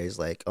already, anyways.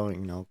 Like, oh,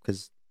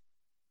 because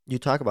you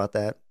talk about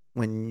that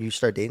when you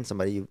start dating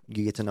somebody, you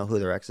get to know who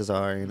their exes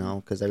are,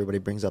 because everybody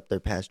brings up their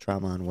past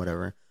trauma and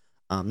whatever.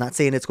 Not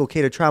saying it's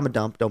okay to trauma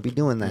dump. Don't be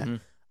doing that. Mhm.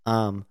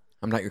 Um,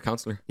 I'm not your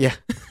counselor. yeah.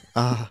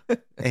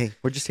 Hey,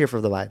 we're just here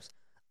for the vibes.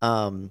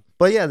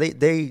 But yeah,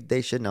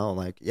 they should know,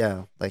 like,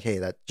 yeah, like, hey,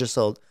 that just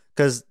so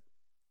because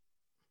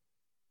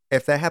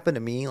if that happened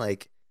to me,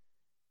 like,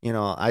 you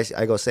know, I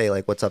go say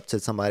like what's up to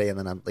somebody, and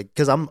then I'm like,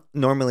 because I'm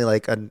normally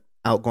like an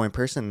outgoing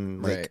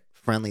person, like Right.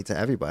 friendly to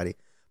everybody.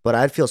 But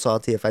I'd feel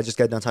salty if I just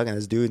got done talking to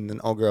this dude, and then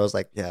old girl's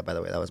like, yeah, by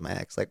the way, that was my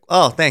ex. Like,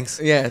 oh, thanks.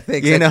 Yeah,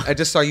 thanks. You know? I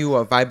just saw you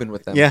vibing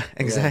with them. Yeah,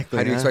 exactly.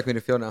 How do you yeah. expect me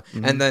to feel now?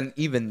 Mhm. And then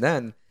even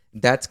then,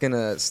 that's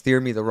gonna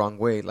steer me the wrong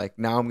way. Like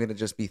now, I'm gonna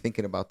just be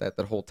thinking about that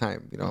the whole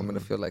time. You know, I'm gonna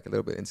Mhm. feel like a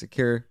little bit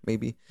insecure,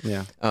 maybe.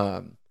 Yeah.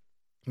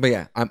 But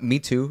yeah, me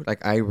too.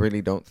 Like I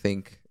really don't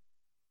think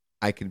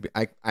I could be.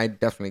 I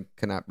definitely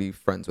cannot be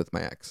friends with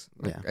my ex.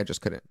 Like, Yeah. I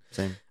just couldn't.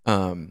 Same.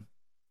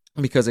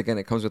 Because again,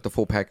 it comes with the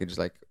full package.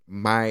 Like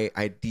my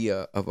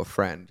idea of a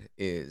friend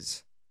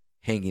is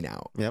hanging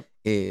out. Yep.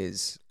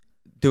 Is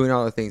doing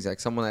all the things, like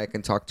someone that I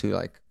can talk to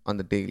like on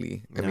the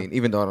daily. I Yeah. mean,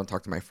 even though I don't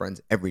talk to my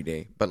friends every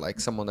day, but like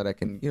someone that I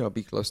can,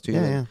 be close to. Yeah,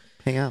 and, yeah.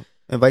 Hang out.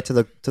 Invite to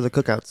the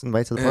cookouts.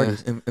 Invite to the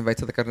parties. invite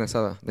to the carne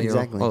asada.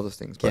 Exactly. All those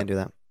things. Can't But do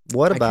that.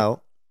 What I can't-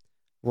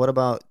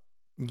 about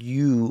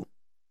you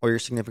or your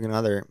significant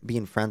other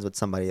being friends with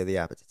somebody of the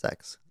opposite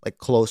sex, like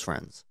close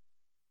friends?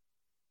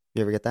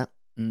 You ever get that?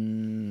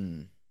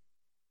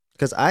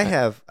 Because I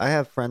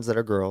have friends that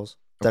are girls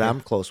that Okay.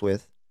 I'm close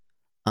with,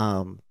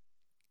 and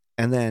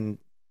then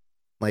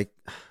like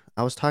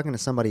I was talking to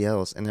somebody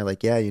else, and they're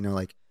like, yeah,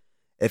 like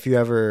if you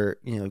ever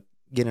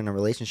get in a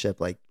relationship,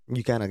 like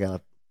you kind of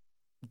gotta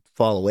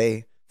fall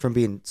away from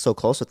being so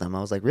close with them.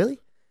 I was like, really?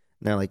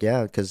 And they're like,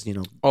 yeah, because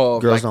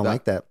girls don't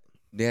like that.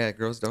 Yeah,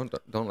 girls don't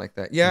like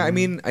that. Yeah, I Mhm.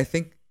 mean, I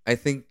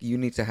think you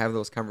need to have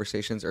those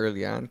conversations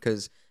early on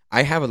because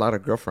I have a lot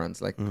of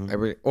girlfriends. Like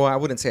Mhm. I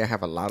wouldn't say I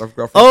have a lot of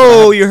girlfriends. but I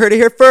Oh, have you heard it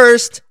here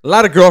first. a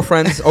lot of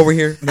girlfriends over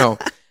here. No,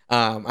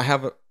 I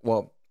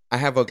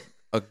have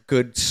a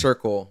good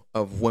circle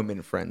of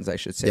women friends, I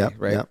should say. Yep,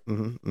 right. Yep.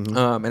 Mm-hmm,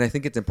 And I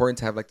think it's important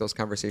to have like those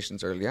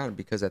conversations early on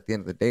because at the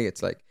end of the day,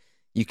 it's like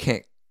you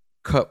can't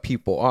cut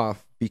people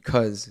off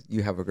because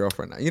you have a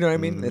girlfriend now. You know what I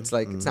mean? Mhm, It's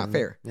like it's not mhm.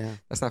 fair. Yeah.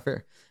 That's not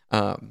fair.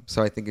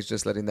 So I think it's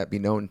just letting that be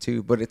known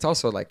too. But it's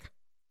also like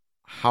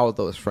how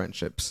those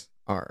friendships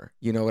are.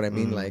 You know what I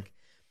mean? Mhm. Like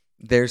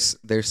there's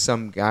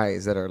some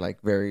guys that are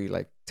like very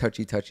like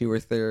touchy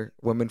with their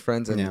women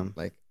friends, and Yeah.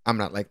 like I'm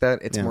not like that.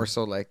 It's Yeah. more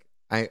so like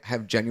I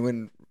have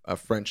genuine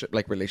friendship,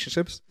 like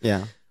relationships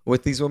Yeah.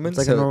 with these women. It's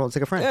like So- it's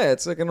like a friend. yeah,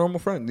 it's like a normal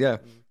friend. Yeah.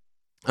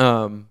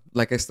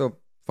 Like I still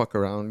fuck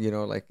around,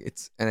 like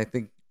and I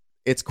think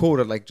it's cool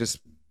to like just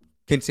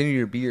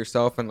continue to be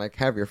yourself and like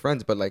have your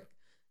friends, but like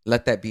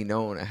let that be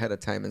known ahead of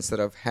time instead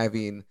of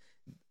having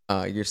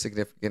your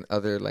significant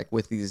other like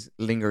with these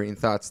lingering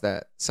thoughts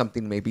that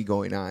something may be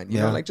going on. You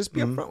know, Yeah. like just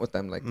be Mhm. upfront with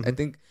them. Like I Mhm.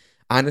 think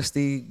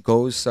honesty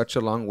goes such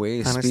a long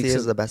way. It Honesty speaks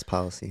is the best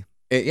policy.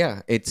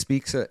 it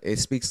speaks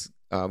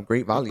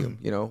great volume,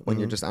 when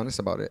you're Mhm. just honest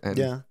about it. And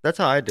Yeah, that's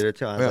how I did it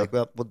too. I was Yeah. like,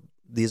 well,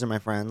 these are my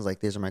friends. Like,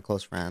 these are my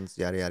close friends.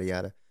 Yada yada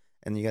yada.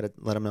 And you got to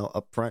let them know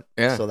up front,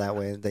 Yeah. so that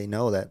way they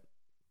know that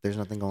there's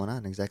nothing going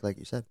on. Exactly like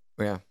you said.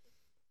 yeah,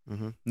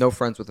 Hmm. no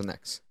friends with an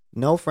ex.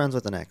 No friends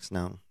with an ex.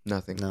 No,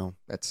 Nothing. no.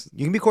 That's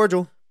You can be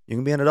cordial. You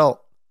can be an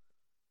adult.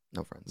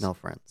 no friends. No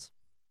friends.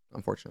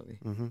 Unfortunately.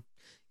 Hmm.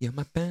 You're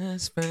my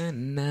best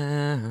friend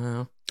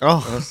now.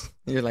 Oh,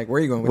 You're like, where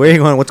are you going with where are you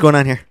going? What's going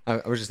on here?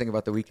 that? I was just thinking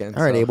about the weekend.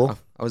 All right, Abel.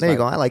 I was There you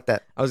go. vibing. I like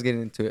that. I was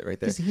getting into it right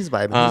there. He's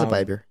vibing. He's a Um,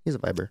 viber. He's a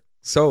viber.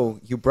 So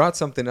you brought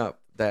something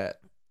up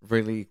that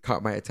really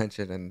caught my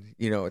attention, and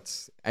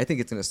I think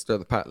it's gonna stir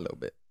the pot a little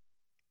bit.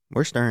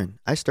 We're stirring.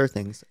 I stir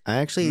things. I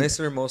actually.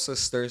 Mr. Moses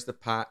stirs the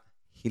pot.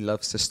 He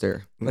loves to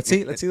stir. Let's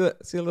see a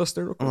little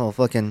stir real quick. Oh,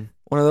 fucking.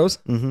 One of those.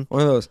 Mm-hmm.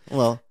 One of those.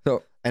 Well,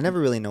 So I never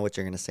really know what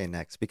you're gonna say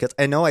next because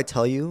I know I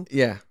tell you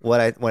yeah. what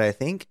I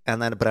think,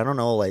 and then but I don't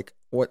know, like,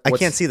 I What's-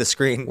 can't see the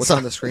screen. what's so,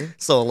 on the screen.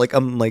 So like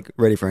I'm like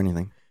ready for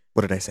anything.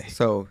 What did I say?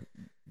 So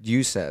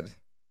you said,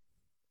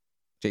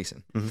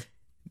 Jason, Mhm.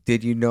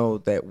 did you know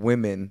that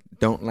women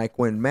don't like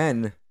when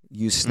men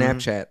use Mhm.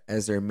 Snapchat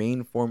as their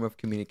main form of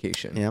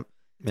communication? Yep.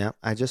 Yeah,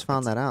 I just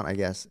found that out, I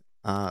guess.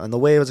 And the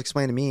way it was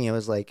explained to me, it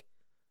was like,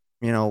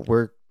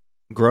 we're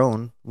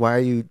grown. Why are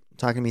you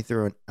talking to me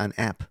through an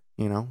app?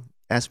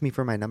 Ask me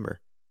for my number.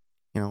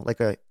 Like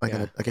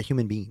a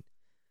human being.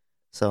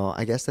 So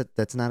I guess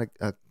that's not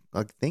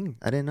a thing.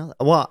 I didn't know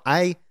that. Well,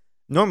 I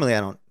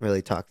don't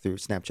really talk through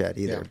Snapchat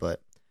either, Yeah.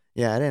 but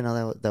yeah, I didn't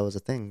know that was a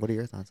thing. What are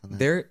your thoughts on that?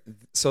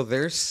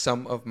 There's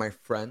some of my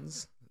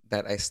friends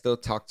that I still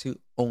talk to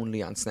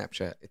only on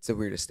Snapchat. It's the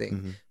weirdest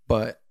thing.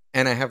 Mhm.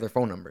 And I have their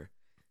phone number.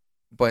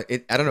 But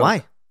I don't know.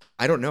 Why?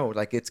 I don't know.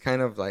 Like it's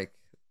kind of like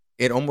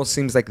it almost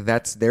seems like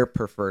that's their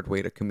preferred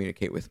way to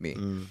communicate with me.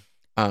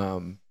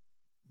 Mm.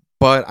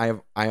 But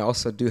I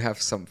also do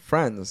have some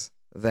friends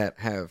that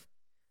have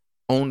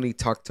only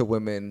talked to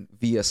women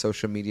via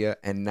social media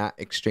and not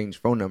exchange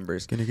phone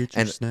numbers. Can I get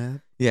your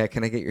Snap? Yeah,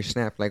 can I get your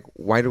Snap? Like,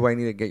 why do I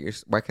need to get your?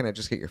 Why can't I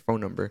just get your phone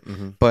number?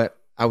 Mhm. But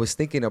I was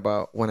thinking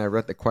about when I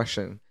read the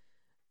question.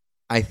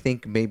 I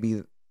think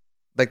maybe,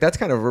 like that's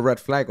kind of a red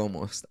flag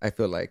almost. I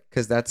feel like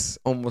because that's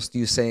almost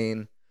you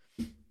saying.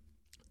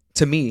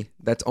 To me,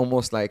 that's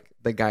almost like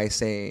the guy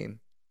saying,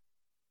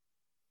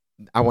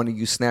 "I want to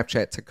use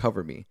Snapchat to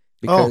cover me."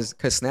 because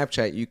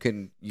Snapchat you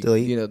can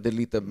Delete.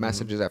 delete the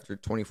messages after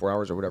 24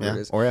 hours or whatever it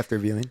is, or after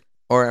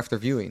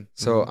viewing.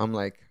 So I'm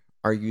like,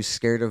 are you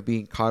scared of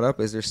being caught up?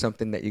 Is there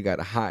something that you got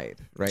to hide,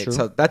 right? True.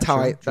 So that's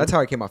how True. that's how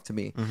it came off to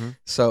me. Mm-hmm.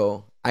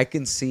 So I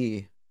can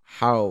see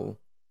how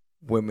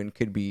women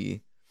could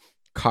be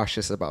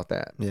cautious about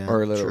that, Yeah,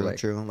 or a little true, like,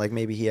 true. Like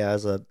maybe he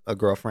has a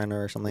girlfriend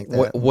or something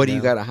like that. what do you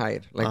Yeah. got to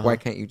hide? Like, Uh-huh. why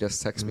can't you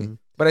just text me? Mhm.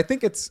 But I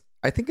think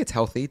it's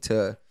healthy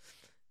to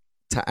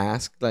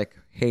ask, like,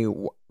 hey,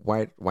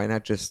 why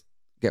not just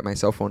get my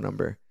cell phone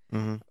number?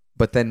 Mm-hmm.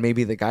 But then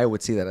maybe the guy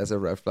would see that as a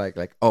red flag,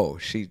 like, oh,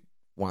 she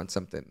wants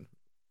something,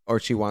 or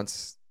she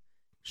wants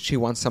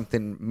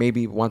something,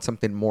 maybe wants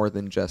something more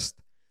than just,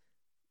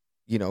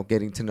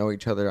 getting to know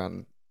each other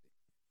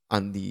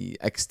on the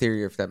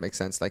exterior, if that makes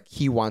sense. Like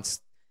she wants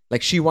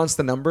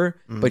the number,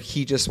 Mhm. but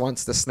he just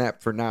wants the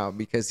snap for now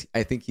because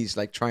I think he's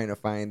like trying to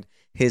find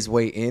his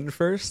way in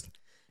first,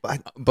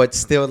 but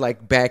still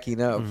like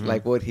backing up Mhm.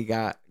 like what he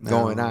got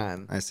going Oh,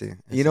 on. I see.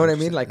 You know what I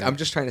mean? Interesting. Like Yeah. I'm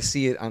just trying to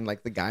see it on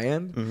like the guy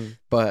end, Mhm.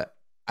 but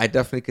I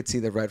definitely could see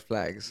the red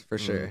flags for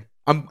sure. Mhm.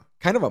 I'm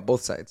kind of on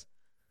both sides.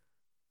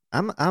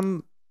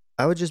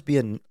 I would just be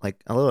a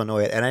little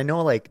annoyed, and I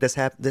know like this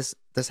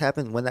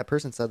happened when that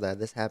person said that.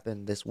 This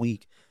happened this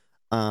week.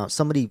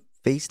 Somebody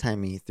FaceTimed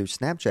me through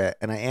Snapchat,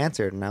 and I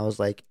answered, and I was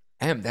like,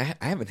 I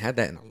haven't had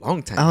that in a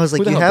long time. I was like,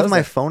 Who the you hell have does my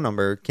that? phone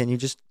number. Can you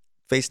just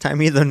FaceTime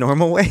me the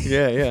normal way?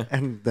 Yeah.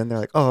 And then they're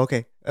like, oh,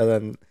 okay. And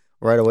then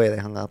right away they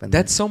hung up. And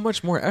That's so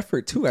much more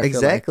effort too. I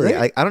exactly. feel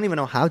like, right? I don't even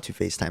know how to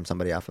FaceTime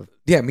somebody off of.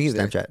 Yeah, me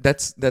either.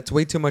 Snapchat. That's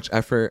way too much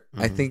effort.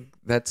 I Mhm. think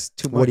that's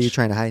too much. What are you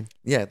trying to hide?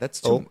 Yeah,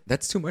 that's Oh.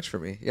 too much for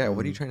me. Yeah,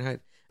 what are you Mhm. trying to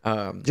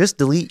hide? Just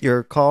delete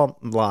your call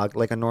log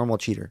like a normal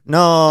cheater.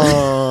 No,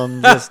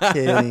 I'm just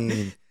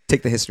kidding.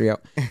 Take the history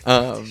out.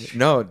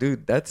 No,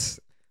 dude, that's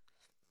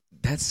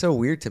so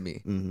weird to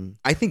me. Mhm.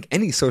 I think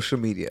any social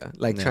media,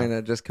 like Yeah. trying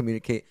to just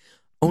communicate,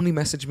 only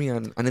message me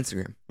on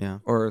Instagram, Yeah.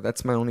 or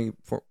that's my only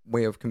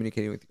way of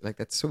communicating with you. Like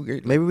that's so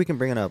weird. Maybe we can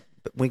bring it up.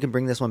 We can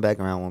bring this one back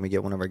around when we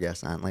get one of our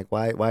guests on. Like,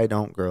 why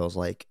don't girls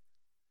like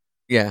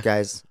Yeah,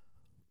 guys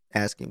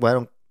asking? Why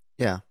don't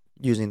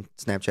using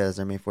Snapchat as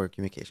their main form of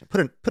communication?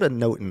 Put a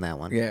note in that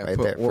one. yeah. right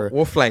there.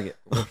 We'll flag it.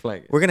 We'll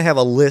flag it. We're gonna have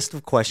a list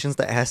of questions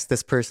to ask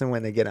this person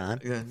when they get on.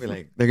 Yeah, be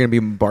like they're gonna be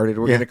bombarded.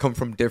 We're Yeah. gonna come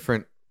from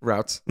different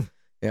routes.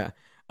 Yeah.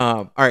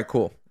 All right.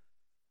 Cool.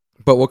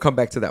 But we'll come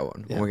back to that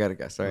one when Yeah. we got a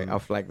guest. All right. Mhm. I'll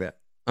flag that.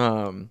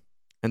 And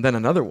then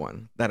another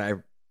one that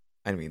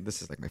I mean,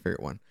 this is like my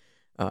favorite one,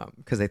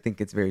 because I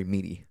think it's very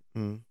meaty.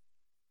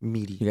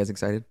 Meaty. You guys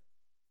excited?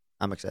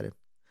 I'm excited.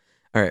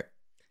 All right.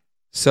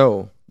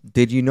 So,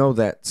 did you know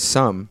that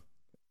some,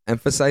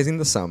 emphasizing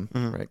the some,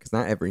 Mhm. right? Because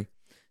not every.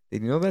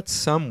 Did you know that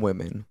some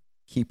women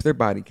keep their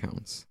body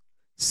counts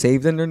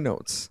saved in their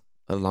notes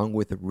along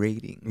with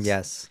ratings?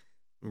 Yes.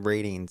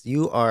 Ratings.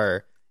 You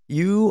are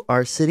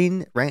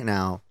sitting right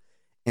now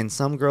in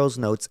some girl's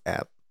notes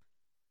app.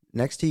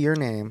 Next to your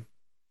name,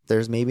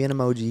 there's maybe an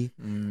emoji,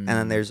 and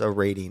then there's a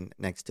rating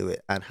next to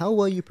it on how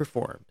well you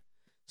performed.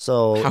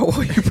 So how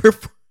will you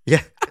perform?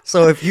 yeah.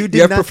 So if you You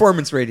did have not,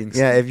 performance ratings.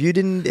 yeah, if you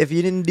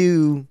didn't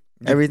do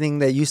everything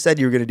that you said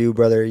you were gonna do,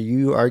 brother,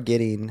 you are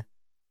getting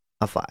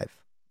a 5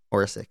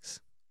 or a 6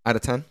 Out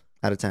of 10?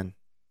 out of 10.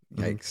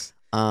 Mhm. Yikes.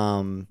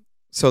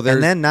 So And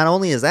there's then not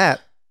only is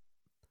that,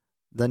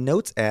 the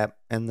notes app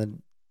and the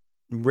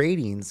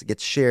ratings get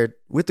shared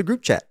with the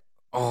group chat.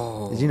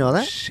 oh, Did you know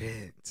that?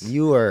 Shit.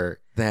 You are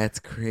That's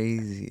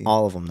crazy.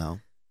 all of them know.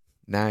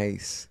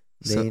 Nice.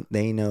 They So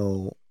they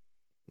know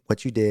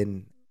what you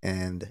did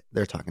and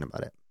they're talking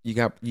about it. you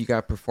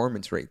got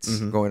performance rates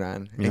Mhm. going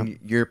on, Yep. and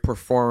you're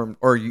performed,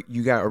 or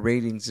you got a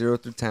rating 0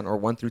 through 10 or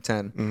 1 through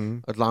 10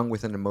 Mm-hmm. along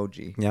with an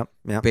emoji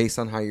Yep. based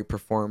on how you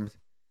performed,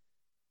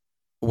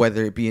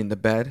 whether it be in the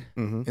bed,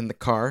 Mm-hmm. in the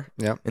car,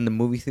 Yep. in the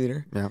movie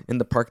theater, Yep. in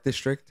the park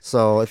district,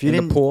 So if you in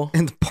didn't the pool,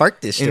 in the park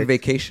in district,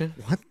 vacation,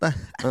 what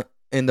the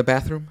in the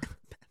bathroom.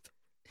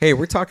 Hey,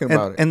 we're talking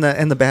about it. in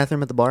the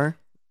bathroom at the bar?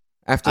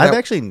 After I've that,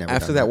 actually never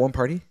after done that one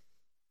party.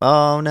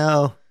 Oh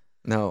no.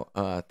 No,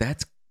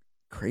 that's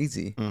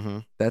crazy. Mm-hmm.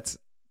 That's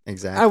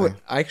Exactly.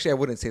 I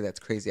wouldn't say that's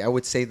crazy. I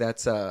would say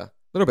that's a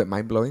little bit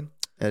mind blowing.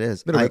 It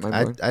is. Little I, bit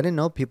mind-blowing. I didn't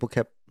know people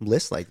kept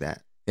lists like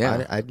that.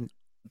 Yeah, I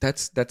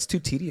that's too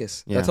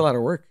tedious. Yeah. That's a lot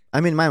of work.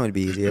 I mean, mine would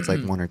be easy. It's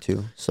like 1 or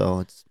 2,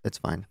 so it's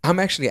fine. I'm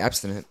actually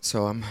abstinent,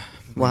 so I'm.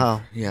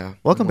 Wow. Yeah.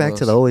 Welcome I'm one back of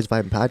to the those- Always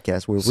Vibing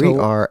podcast, where we So-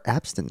 are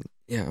abstinent.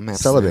 Yeah, I'm abstinent.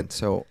 celibate.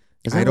 So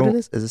Is I that what don't- it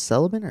is? Is it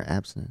celibate or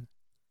abstinent?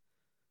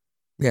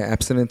 yeah,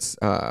 abstinence,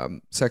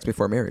 sex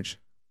before marriage.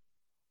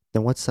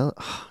 Then what's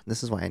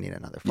this is why I need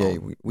another phone.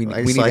 Yeah, we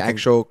Right, need so I can-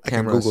 actual I can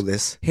cameras. Google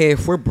this. Hey,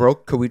 if we're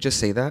broke, could we just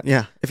say that?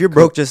 Yeah, if you're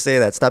broke, just say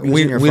that. Stop using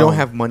We your phone. don't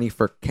have money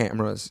for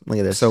cameras, Look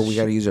at this. so we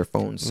got to use our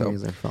phones. So So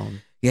use their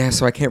phone. yeah,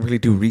 so I can't really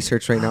do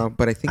research right now,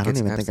 but I think I don't it's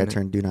even think I abstinent.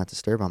 turned Do Not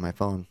Disturb on my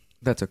phone.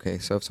 That's okay.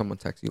 So if someone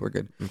texts you, we're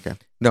good. Okay.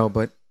 No,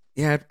 but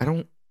yeah, I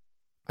don't.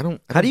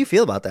 How do you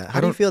feel about that? How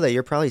do you don't- feel that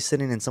you're probably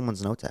sitting in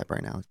someone's notes app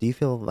right now? Do you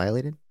feel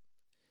violated?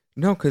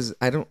 No, because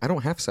I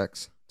don't have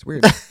sex. It's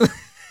weird.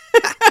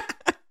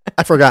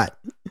 I forgot.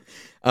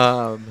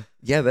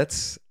 Yeah,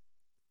 that's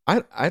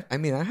I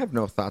mean, I have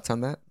no thoughts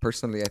on that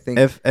personally. I think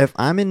If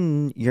I'm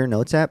in your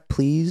notes app,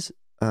 please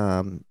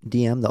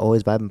DM the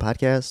Always Vibing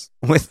podcast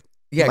with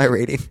my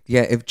rating.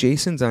 Yeah, if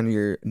Jason's on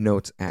your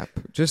notes app,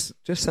 just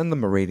send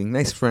them a rating,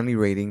 nice friendly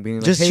rating, being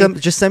like,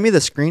 Just send me the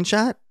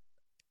screenshot,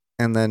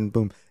 and then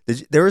boom.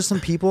 There were some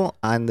people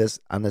on this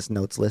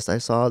notes list I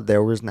saw.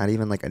 There was not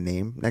even like a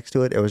name next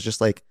to it. It was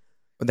just like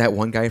that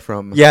one guy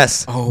from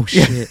yes. Oh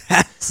shit,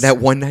 Yes. that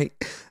one night,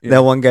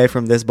 That one guy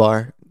from this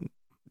bar.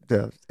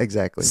 Yeah,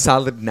 exactly.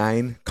 solid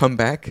 9 come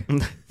back.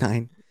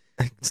 9.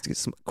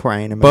 Just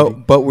crying.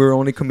 But we're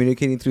only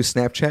communicating through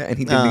Snapchat, and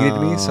he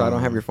deleted me, so I don't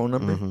have your phone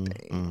number.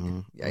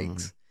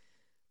 Yikes.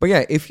 But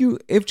yeah,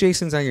 if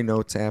Jason's on your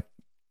notes app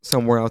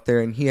somewhere out there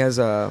and he has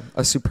a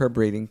superb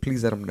rating,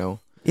 please let him know.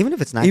 Even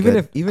if it's not Even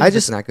good. if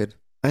it's not good.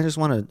 I just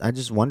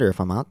wonder if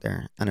I'm out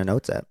there on a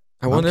notes app.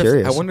 I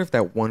wonder if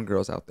that one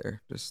girl's out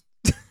there. Just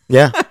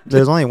yeah,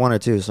 there's only 1 or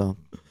 2. So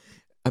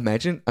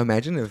imagine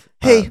if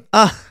hey,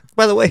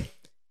 by the way,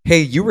 hey,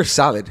 you were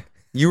solid,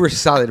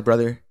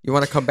 brother. You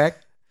want to come back?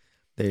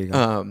 There you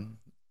go.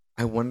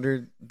 I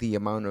wonder the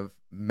amount of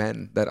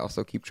men that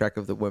also keep track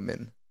of the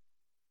women.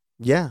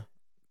 Yeah.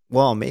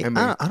 Well, maybe I mean,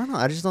 I don't know.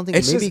 I just don't think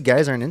it's maybe just-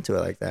 guys aren't into it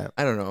like that.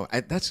 I don't know.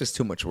 That's just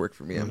too much work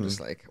for me. I'm just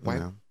like, why?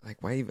 Yeah.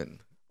 Like, why even?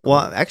 Well,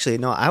 actually,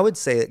 no. I would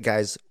say that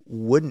guys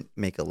wouldn't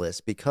make a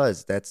list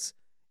because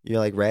you're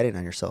like ratting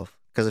on yourself.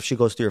 Because if she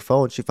goes through your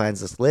phone, she finds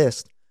this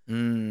list.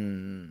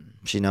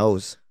 She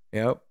knows.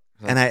 Yep.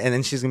 And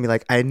then she's gonna be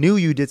like, I knew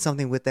you did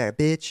something with that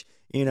bitch.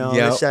 You know,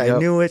 Yep, I yep.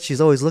 knew it. She's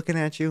always looking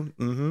at you.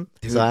 Dude,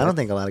 So I don't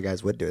think a lot of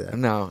guys would do that.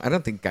 No, I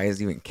don't think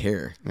guys even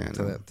care Yeah,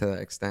 to no. that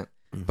extent.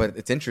 Mhm. But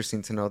it's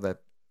interesting to know that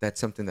that's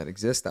something that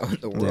exists out in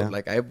the world. Yeah.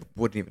 Like I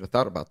wouldn't even have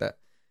thought about that.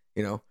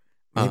 You know,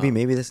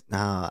 Maybe this.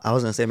 Nah, I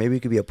was gonna say maybe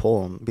it could be a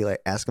poll and be like,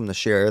 ask them to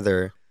share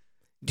their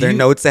Do you-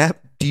 notes app.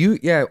 do you?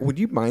 Yeah. Would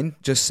you mind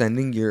just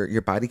sending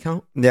your body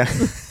count? Yeah,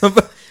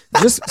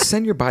 Just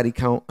send your body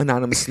count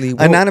anonymously.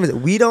 We'll- anonymous.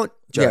 We don't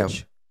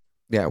judge,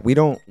 Yeah, we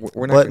don't.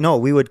 We're not. but no,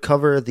 we would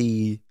cover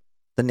the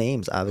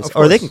names, obviously, Of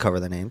or they course. can cover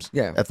the names.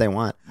 Yeah. if they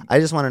want. I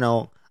just want to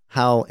know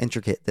how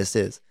intricate this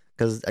is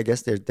because I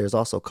guess there's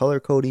also color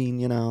coding.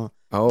 You know,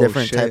 Oh,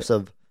 different shit. types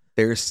of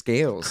There's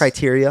scales.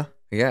 criteria,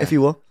 Yeah. if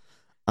you will.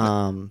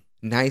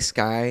 Nice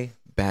guy,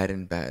 bad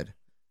in bed.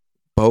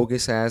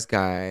 Bogus ass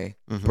guy,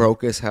 Mhm.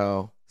 broke as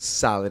hell,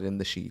 solid in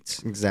the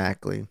sheets.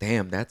 Exactly.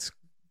 Damn,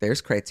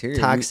 there's criteria.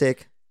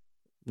 Toxic,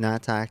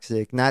 not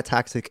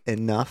toxic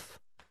enough.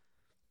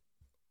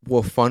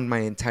 Will fund my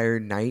entire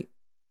night,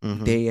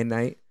 Mhm. day and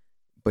night,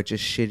 but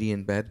just shitty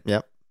in bed.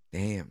 Yep.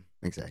 Damn.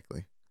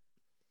 Exactly.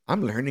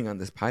 I'm learning on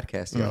this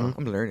podcast, y'all. Mhm.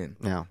 I'm learning.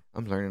 Yeah,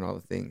 I'm learning all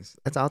the things.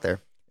 that's out there.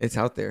 It's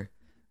out there.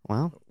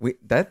 Wow.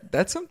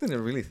 That's something to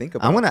really think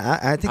about.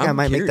 I think I I'm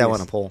might make that one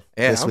curious. a poll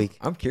Yeah, this week.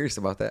 I'm curious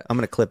about that. I'm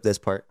gonna clip this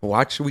part.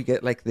 Watch we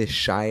get like this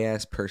shy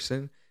ass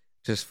person,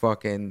 just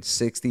fucking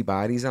 60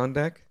 bodies on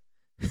deck.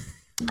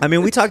 I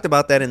mean, we talked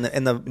about that in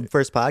the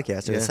first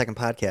podcast or Yeah. the second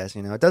podcast.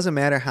 You know, it doesn't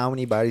matter how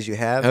many bodies you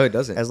have, Oh, it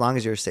doesn't. as long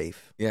as you're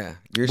safe. Yeah,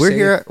 you're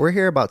We're safe. We're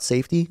here about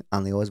safety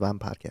on the Always Bomb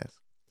podcast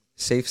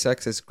Safe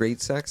sex is great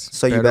sex.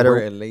 So you better-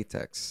 wear a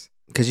latex.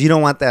 because you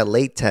don't want that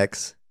late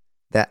text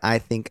that I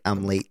think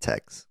I'm late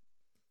text.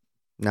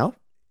 No,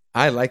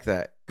 I like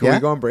that. Can Yeah? we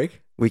go on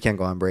break? we can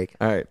go on break.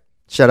 All right.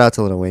 Shout out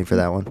to Lil Wayne for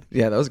that one.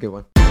 Yeah, that was a good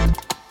one.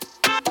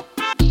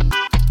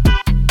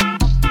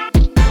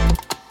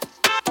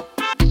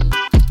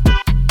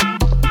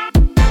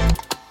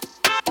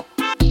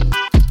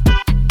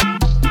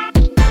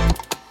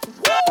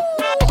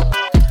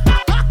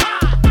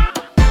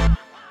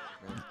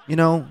 You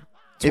know,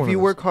 It's if one you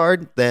of work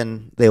hard,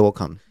 then they will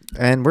come.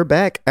 And we're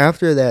back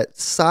after that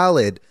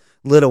solid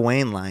Lil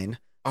Wayne line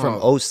from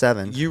Oh,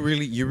 07. You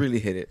really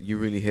hit it. You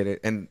really hit it,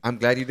 and I'm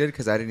glad you did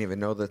because I didn't even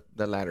know the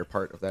latter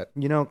part of that.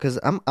 You know, because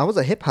I was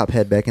a hip hop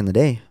head back in the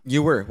day.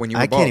 You were when you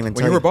were I bald. can't even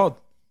when tell you were you. bald.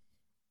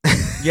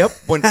 Yep,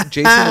 when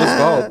Jason was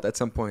bald at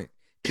some point.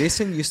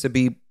 Jason used to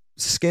be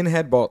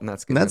skinhead bald, not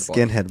skinhead Not bald.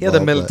 skinhead He had the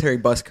bald, but- military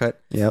buzz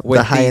cut. Yep. with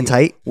The high and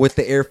tight. with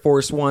the Air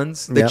Force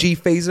Ones, the Yep. G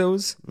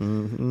Fazos,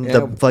 Yeah,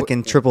 The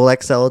fucking triple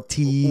XL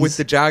tees. with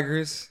the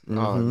joggers. Oh,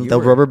 Mhm. you The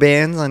were- rubber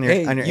bands on your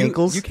Hey, your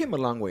ankles. You came a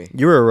long way.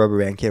 You were a rubber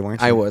band kid,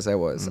 weren't you? I was. I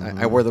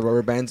wore the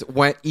rubber bands.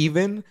 Went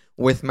even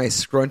with my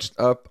scrunched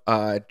up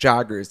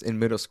joggers in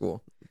middle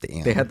school.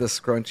 Damn. They had the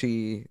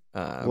scrunchy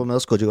What middle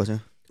school did you go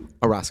to?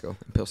 Orozco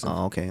in Pilsen.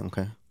 Oh, okay.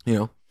 You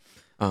know,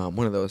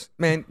 one of those.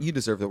 Man, you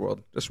deserve the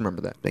world. Just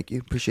remember that. Thank you.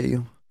 Appreciate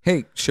you.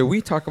 Hey, should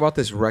we talk about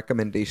this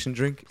recommendation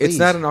drink? It's Please.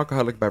 not an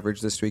alcoholic beverage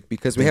this week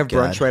because we Thank have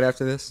brunch God. right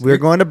after this. We're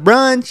going to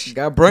brunch.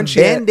 Got brunch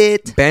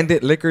Bandit. at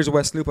Bandit Liquors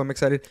West Loop. I'm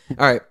excited.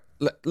 All right,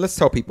 let's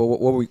tell people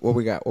what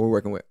we got. What we're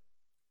working with.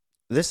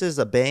 This is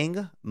a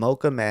Bang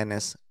Mocha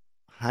Madness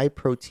high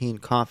protein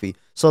coffee.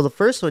 So the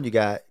first one you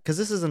got, because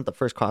this isn't the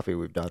first coffee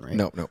we've done, right?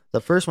 No.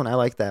 The first one, I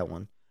like that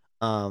one.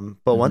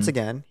 But once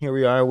again, here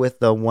we are with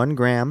the 1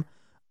 gram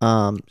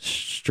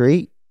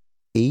straight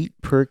 8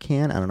 per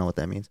can. I don't know what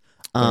that means.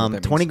 Don't know what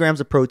that 20 means.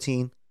 grams of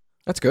protein,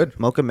 That's good.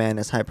 Mocha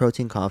Madness high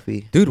protein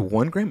coffee. Dude,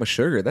 1 gram of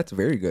sugar. That's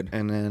very good.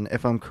 And then,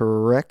 if I'm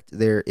correct,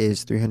 there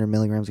is 300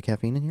 milligrams of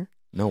caffeine in here.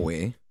 No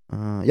way.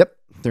 Yep,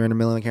 300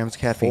 milligrams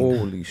of caffeine.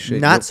 Holy shit.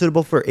 Not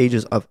suitable for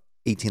ages of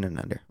 18 and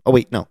under. Oh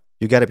wait, no,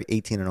 you got to be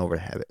 18 and over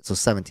to have it. So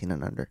 17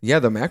 and under. Yeah,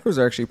 the macros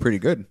are actually pretty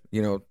good.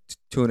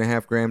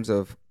 2.5 grams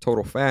of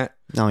total fat.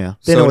 Oh yeah,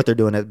 they know what they're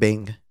doing at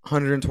Bing.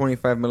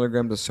 125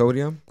 milligrams of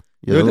sodium.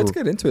 Yo. Dude, let's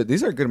get into it.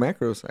 These are good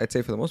macros, I'd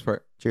say, for the most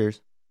part.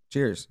 Cheers.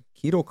 Cheers.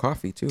 Keto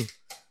coffee, too.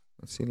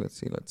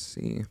 Let's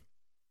see.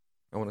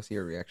 I want to see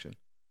your reaction.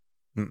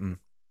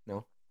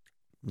 No,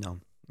 No?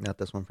 not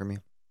this one for me.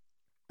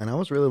 And I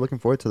was really looking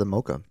forward to the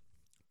mocha.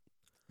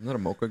 I'm not a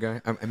mocha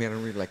guy. I mean, I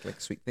don't really like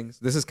sweet things.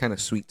 This is kind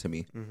of sweet to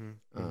me.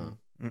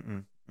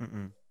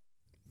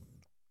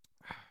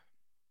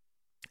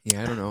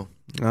 Yeah, I don't know.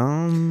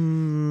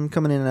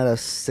 Coming in at a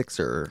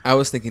 6er. I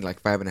was thinking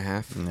like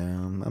 5.5.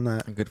 No, I'm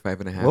not. A good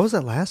 5.5. What was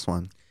that last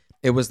one?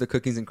 It was the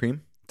cookies and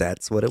cream.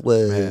 That's what it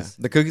was. Yeah.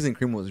 The cookies and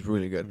cream was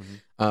really good.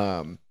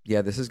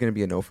 Yeah, this is gonna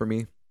be a no for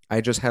me.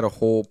 I just had a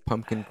whole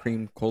pumpkin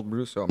cream cold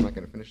brew, so I'm not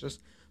gonna finish this.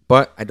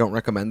 But I don't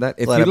recommend that.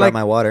 If Glad you about like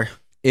my water.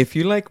 If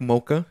you like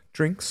mocha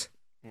drinks,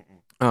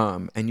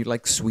 and you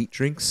like sweet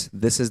drinks,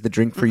 this is the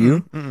drink for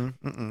you.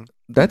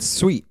 That's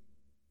sweet.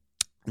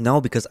 No,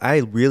 because I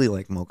really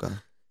like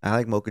mocha. I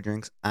like mocha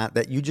drinks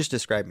that you just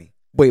described me.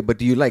 Wait, but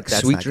do you like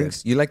That's sweet not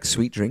drinks? You like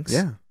sweet drinks?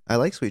 Yeah, I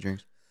like sweet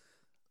drinks.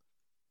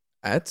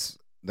 That's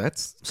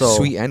So-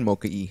 sweet and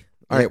mocha-y.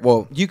 All right,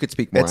 well, you could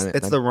speak more It's on it.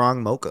 it's then. the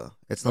wrong mocha.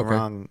 It's the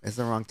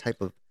Okay. wrong type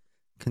of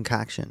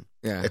concoction.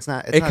 yeah. It's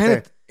not. It's It not kind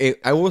there. of.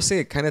 I will say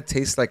it kind of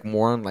tastes like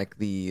more on like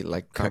the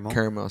Caramel?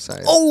 caramel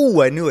side.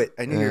 Oh, I knew it.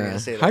 I knew you were Yeah. gonna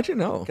say that. How'd you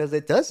know? Because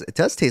it does. It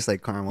does taste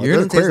like caramel. You're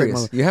it an doesn't taste like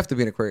Aquarius. mocha. You have to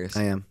be an Aquarius.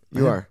 I am.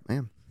 You are. I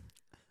am.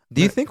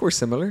 Do you think we're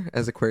similar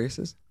as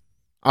Aquariuses,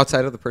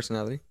 outside of the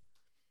personality?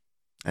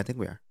 I think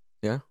we are.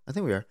 Yeah? I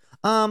think we are.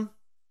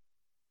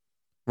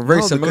 We're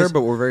very No, similar, because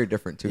but we're very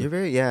different too. You're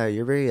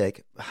very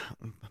like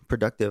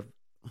productive,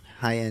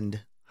 high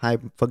end, high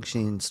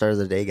functioning stars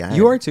of the day guy.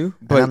 You are too,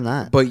 but I'm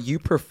not. But you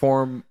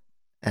perform.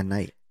 At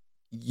night.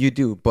 You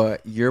do,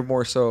 but you're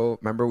more so.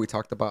 Remember, we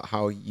talked about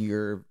how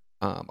you're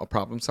a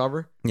problem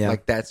solver. Yeah.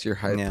 Like that's your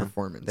high Yeah.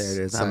 performance. There it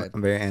is. side.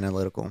 I'm very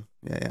analytical.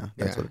 Yeah.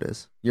 That's Yeah. what it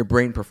is. Your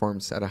brain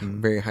performs at a Mhm.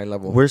 very high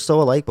level. We're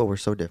so alike, but we're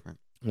so different.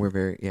 We're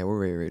very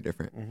very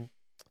different.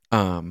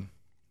 Mhm.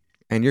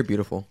 And you're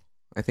beautiful.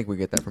 I think we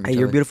get that from Hey, each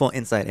you're other. beautiful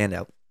inside and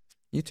out.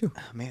 You too.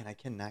 Oh, man, I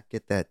cannot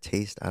get that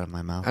taste out of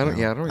my mouth. I don't- now.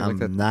 yeah, I don't really like I'm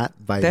that- Not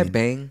vibing. That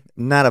bang,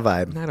 Not a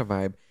vibe. not a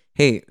vibe.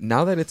 Hey,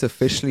 now that it's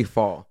officially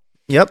fall,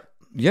 Yep.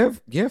 you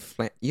have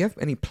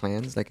any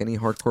plans, like any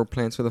hardcore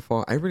plans for the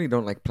fall? I really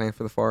don't like plan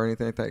for the fall or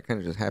anything like that. It kind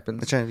of just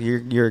happens.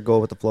 You're a go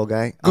with the flow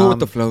guy. Go with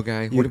the flow,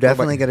 guy. You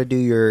definitely got to do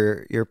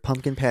your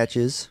pumpkin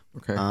patches.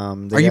 Okay. They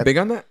Are you got- big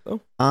on that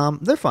though?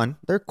 They're fun.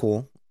 They're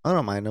cool. I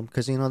don't mind them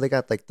because they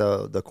got like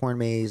the corn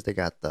maze. They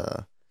got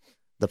the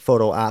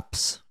photo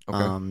ops.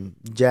 Okay.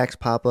 Jack's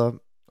Papa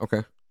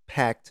Okay.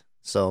 packed.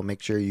 So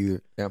make sure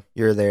you're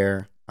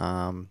there.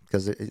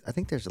 Because I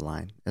think there's a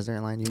line. Is there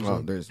a line usually?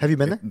 Oh, there's. Have you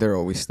been there? They're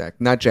always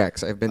stacked. Not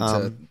Jack's. I've been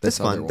to It's this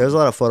other fun. one. There's a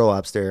lot of photo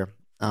ops there.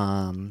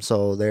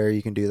 So there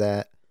you can do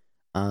that.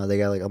 They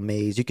got like a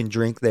maze. You can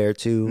drink there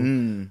too.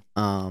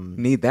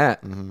 Need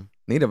that. Mhm.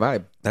 Need a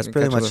vibe. That's You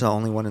can pretty catch much a the little-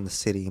 only one in the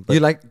city. Do But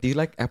you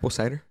like apple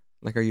cider?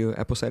 Like, are you an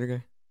apple cider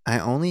guy? I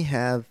only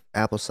have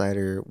apple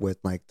cider with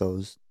like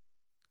those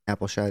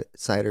apple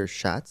cider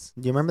shots.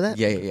 Do you remember that?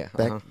 Yeah.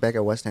 Back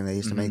at West End, they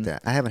used to make Mhm.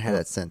 that. I haven't had Yeah.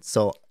 that since.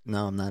 So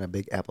no, I'm not a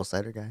big apple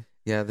cider guy.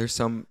 Yeah, there's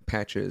some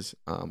patches,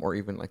 or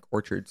even like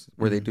orchards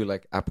where they Mhm. do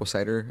like apple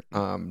cider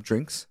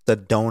drinks. The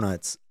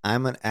donuts.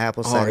 I'm an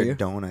apple Oh, are cider you?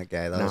 donut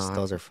guy.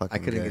 Those are fucking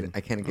I couldn't good. get.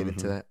 I can't get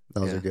into Mhm. that.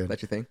 Those Yeah, are good.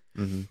 That's your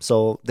thing.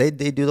 So they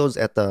do those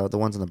at the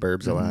ones in the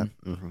burbs a lot.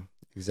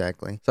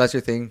 Exactly. So that's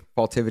your thing.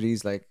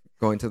 Falltivities, like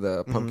going to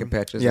the pumpkin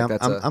patches. Yeah, like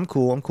that's I'm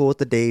cool. I'm cool with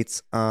the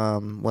dates.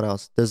 What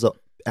else? There's a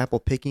apple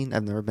picking.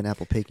 I've never been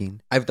apple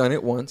picking. I've done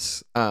it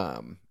once.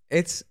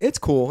 It's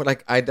cool.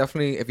 Like I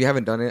definitely, if you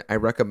haven't done it, I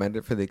recommend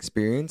it for the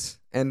experience.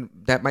 And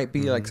that might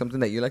be like something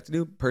that you like to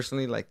do.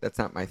 Personally, like that's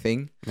not my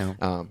thing. No.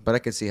 But I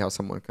can see how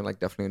someone can like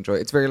definitely enjoy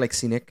it. It's very like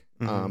scenic.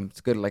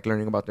 It's good like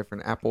learning about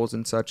different apples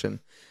and such, and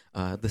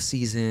the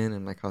season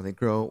and like how they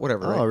grow,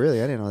 whatever. Oh, right?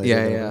 really? I didn't know that.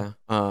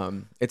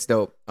 Yeah. It's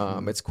dope.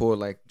 It's cool.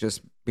 Like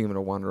just being able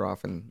to wander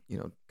off and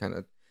kind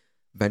of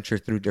venture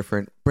through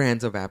different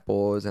brands of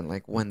apples and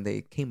like when they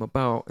came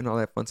about and all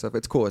that fun stuff.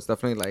 It's cool. It's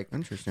definitely like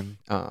Interesting.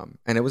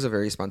 and it was a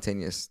very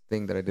spontaneous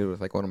thing that I did with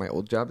like one of my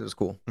old jobs. It was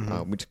cool.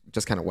 We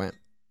just kind of went.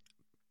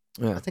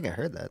 Yeah, I think I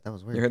heard that. That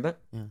was weird. you heard that?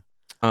 Yeah.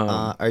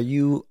 Um, Are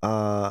you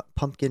a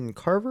pumpkin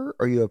carver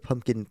or are you a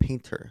pumpkin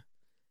painter?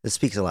 This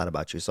speaks a lot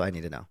about you, so I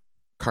need to know.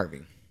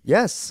 carving.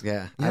 Yes.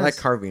 Yeah, I like Yes.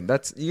 carving.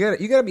 That's you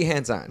gotta be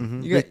hands on.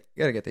 Mhm. You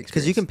gotta get the experience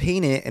Because you can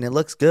paint it and it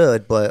looks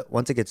good, but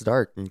once it gets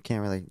dark, you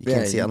can't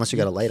Yeah, see it unless you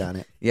got a light on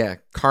it. Yeah,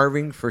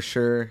 carving for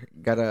sure.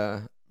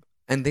 Gotta,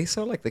 and they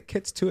sell like the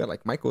kits too at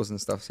like Michael's and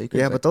stuff. So you could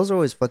Yeah, like, but those are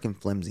always fucking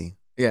flimsy.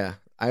 yeah,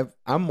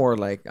 I'm more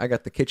like I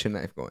got the kitchen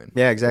knife going.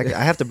 Yeah, exactly.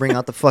 I have to bring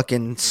out the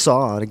fucking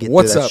saw to get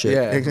What's through that up?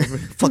 shit. Yeah.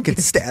 Fucking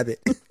stab it.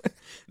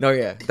 No,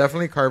 yeah,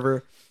 definitely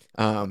Carver.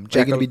 Are you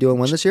gonna be doing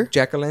one this year?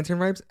 Jack-o'-lantern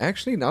vibes.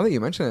 Actually, now that you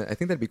mention it, I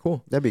think that'd be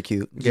cool. That'd be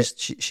cute. Just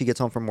she gets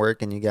home from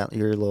work and you got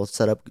your little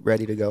setup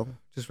ready to go.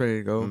 Just ready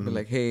to go. Be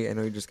like, hey, I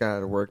know you just got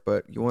out of work,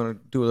 but you want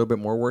to do a little bit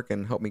more work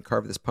and help me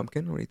carve this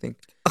pumpkin? What do you think?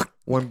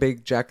 One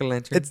big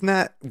jack-o'-lantern. It's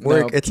not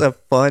work. No. It's a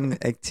fun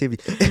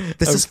activity.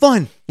 This is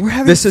fun. We're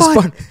having This fun.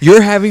 is fun.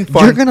 You're having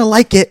fun. You're gonna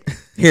like it.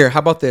 Here, how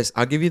about this?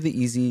 I'll give you the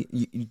easy.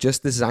 You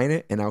just design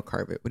it and I'll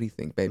carve it. What do you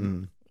think, baby?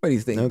 What do you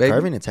think, No, baby?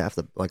 carving it's half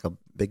the like a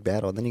big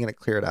battle. Then you gotta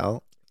clear it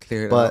out.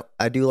 Clear it But out.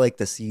 I do like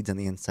the seeds on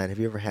the inside. Have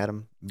you ever had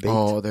them baked?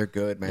 Oh, they're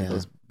good, man. Yeah.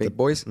 Those big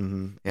boys.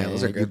 Mm-hmm. Yeah,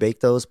 those are You good. bake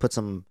those. Put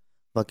some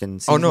fucking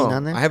Oh seasoning no,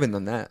 on there. I haven't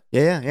done that.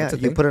 Yeah. That's a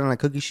You thing? put it on a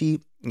cookie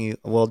sheet.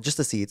 Just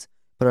the seeds.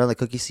 Put it on the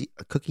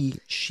cookie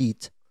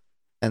sheet,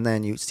 and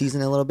then you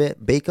season it a little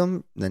bit. Bake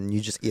them. Then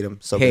you just eat them.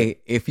 So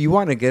Hey, if you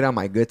want to get on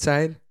my good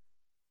side,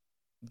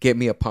 get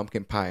me a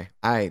pumpkin pie.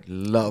 I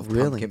love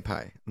Really? pumpkin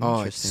pie. Oh,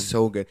 it's Interesting.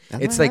 so good.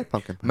 good. It's I like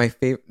pumpkin pie. my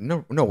favorite.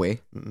 No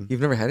way. Mm-mm. You've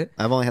never had it?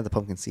 I've only had the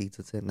pumpkin seeds.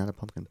 That's it. Not a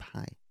pumpkin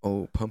pie.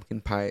 Oh,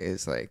 pumpkin pie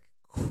is like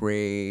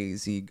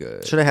crazy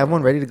good. Should I have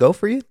one ready to go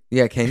for you?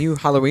 Yeah, can you?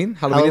 Halloween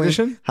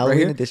edition? Halloween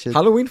here? edition.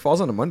 Halloween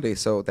falls on a Monday,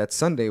 so that's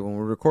Sunday when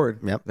we record.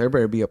 Yep. There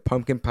better be a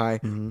pumpkin pie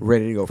Mhm.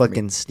 ready to go for me.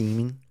 Fucking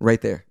steaming.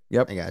 Right there.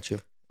 Yep. I got you.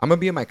 I'm gonna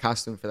be in my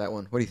costume for that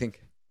one. What do you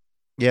think?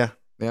 Yeah.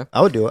 Yeah?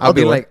 I would do it. I'll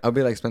be do like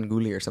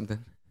Spanguli or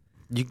something.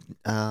 it.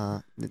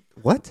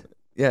 What?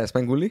 Yeah,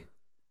 Spanguli.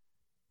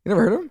 You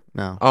never heard of him?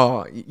 No.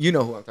 Oh, you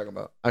know who I'm talking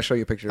about. I'll show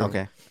you a picture. of him.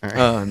 Okay. All right.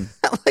 Um,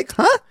 I'm like,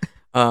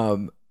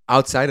 huh?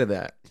 outside of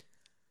that,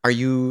 are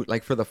you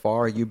like for the fall?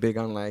 Are you big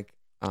on like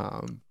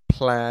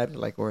plaid,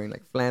 like wearing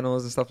like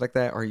flannels and stuff like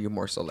that? Or are you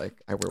more so like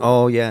I wear?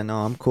 Oh yeah, no,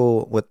 I'm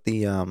cool with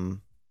the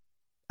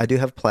I do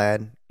have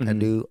plaid.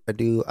 Mhm. I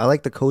do. I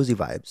like the cozy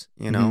vibes.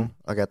 You know,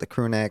 Mm-hmm. I got the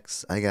crew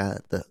necks. I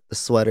got the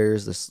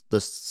sweaters, the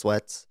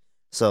sweats.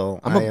 So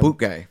I'm a boot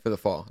guy for the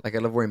fall. Like I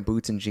love wearing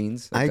boots and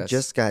jeans. Like I that's-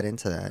 just got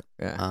into that.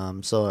 yeah.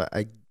 So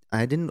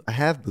I didn't. I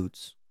have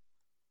boots.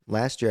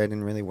 Last year I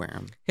didn't really wear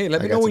them. Hey,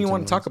 let I me got know when some you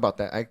want to talk Timberlands.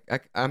 about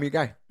that. I'm your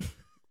guy.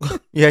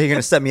 Yeah, you're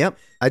gonna set me up.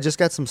 I just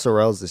got some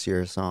Sorels this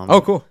year, so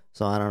Oh, cool.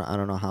 so I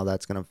don't know how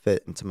that's gonna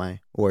fit into my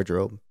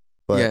wardrobe.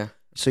 But Yeah,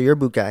 so you're a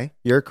boot guy.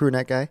 You're a crew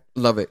neck guy.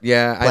 love it.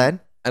 Yeah,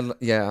 Plaid.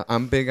 yeah,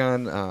 I'm big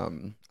on.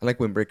 I like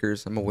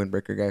windbreakers. I'm a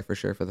windbreaker guy for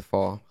sure for the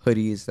fall.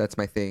 Hoodies, that's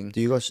my thing. Do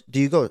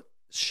you go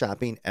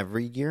shopping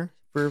every year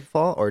for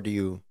fall, or do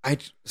you?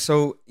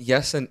 So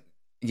yes and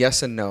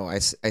no. I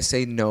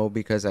say no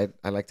because I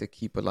like to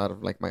keep a lot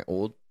of like my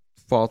old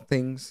fall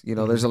things. You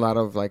know, there's a lot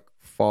of like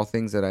fall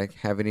things that I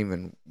haven't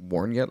even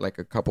worn yet. Like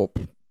a couple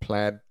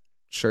plaid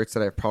shirts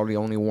that I've probably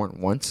only worn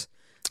once.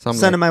 So I'm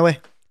Send them my way.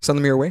 send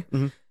them your way.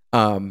 Mhm.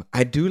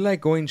 I do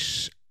like going.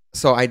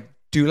 So I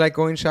do like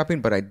going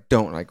shopping, but I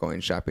don't like going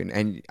shopping,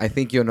 and I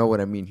think you'll know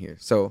what I mean here.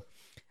 So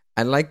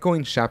I like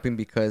going shopping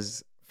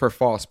because for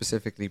fall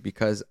specifically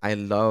because I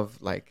love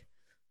like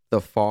the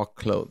fall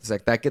clothes.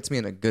 Like that gets me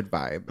in a good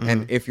vibe.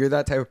 And if you're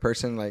that type of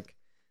person, like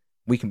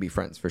we can be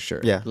friends for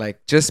sure. Yeah.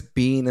 Like just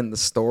being in the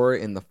store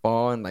in the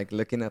fall and like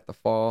looking at the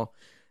fall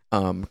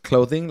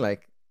clothing,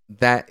 like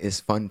that is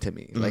fun to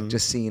me. Like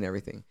just seeing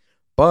everything.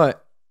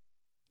 But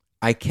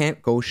I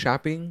can't go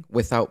shopping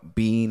without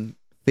being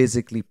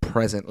physically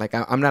present. Like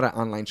I'm not an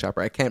online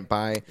shopper. I can't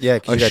buy Yeah,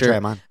 because a you gotta shirt. try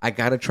them on. I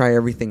gotta try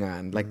everything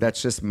on. Like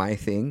that's just my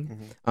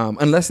thing.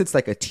 Unless it's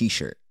like a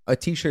t-shirt. A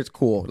t-shirt's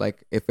cool.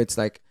 Like if it's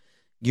like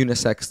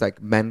unisex,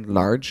 like men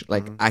large,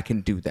 like I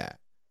can do that.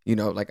 You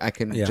know, like I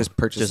can Yeah. just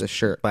purchase Just a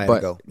shirt. buy and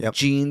But go. Yep.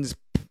 jeans,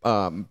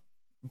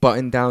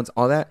 button downs,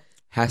 all that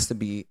has to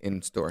be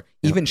in store.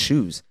 Even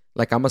shoes.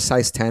 Like I'm a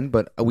size 10,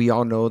 but we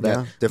all know that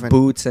Yeah, different.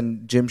 boots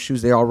and gym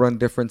shoes, they all run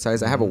different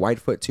size. I have a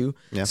wide foot too.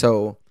 Yeah.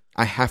 So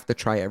I have to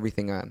try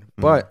everything on.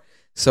 But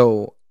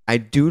so I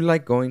do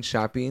like going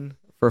shopping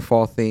for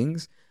fall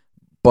things,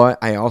 but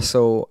I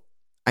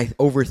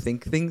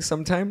overthink things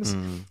sometimes.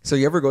 So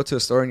you ever go to a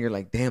store and you're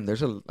like, damn,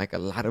 there's a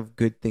lot of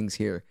good things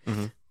here.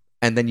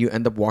 And then you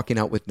end up walking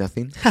out with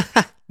nothing.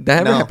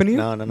 That ever No, happened to you?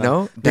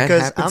 no. That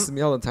Because happens to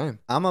me all the time.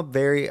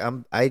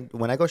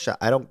 When I go shop,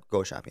 I don't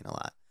go shopping a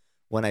lot.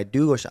 When I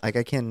do go shop, like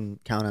I can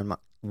count on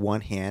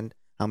one hand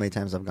how many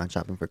times I've gone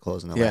shopping for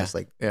clothes in the last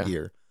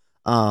year.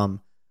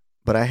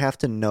 But I have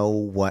to know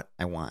what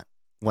I want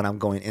when I'm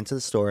going into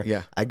the store.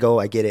 Yeah. I go,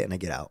 I get it, and I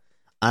get out.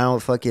 I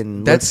don't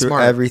fucking That's look through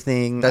smart.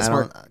 everything. That's I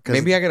don't- smart.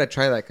 Maybe I gotta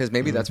try that because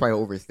maybe that's why I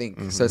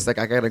overthink. So it's like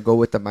I gotta go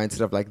with the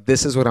mindset of like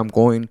this is what I'm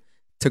going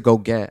to go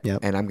get, Yep.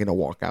 and I'm gonna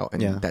walk out,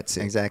 and that's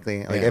it. Exactly.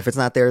 Like Yeah. if it's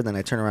not there, then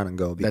I turn around and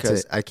go That's because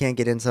it. I can't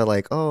get into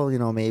like, oh,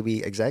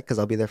 maybe because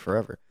I'll be there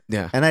forever.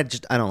 Yeah. And I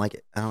don't like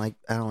it. I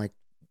don't like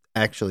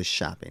actually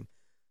shopping.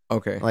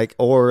 Okay.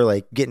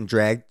 Or getting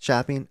dragged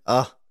shopping.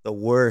 The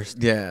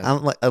worst. Yeah.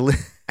 I'm like,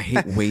 I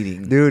hate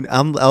waiting. dude.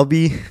 I'll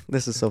be.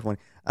 This is so funny.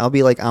 I'll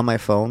be like on my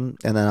phone,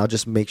 and then I'll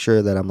just make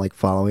sure that I'm like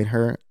following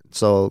her.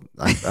 So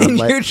I'm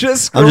like, You're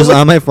just I'm just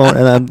scrolling. on my phone,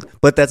 and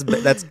but that's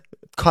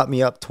caught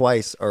me up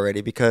twice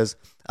already because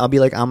I'll be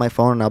like on my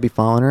phone and I'll be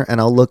following her and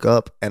I'll look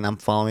up and I'm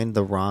following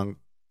the wrong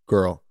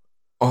girl.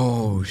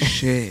 Oh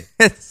shit!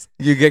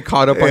 You get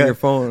caught up on your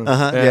phone.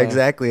 Yeah,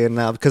 exactly. And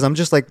because I'm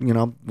just like,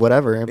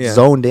 whatever, I'm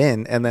zoned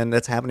in, and then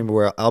that's happening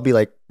where I'll be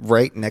like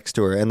right next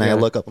to her, and then I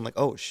look up, I'm like,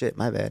 oh shit,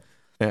 my bad.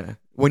 Yeah.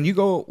 When you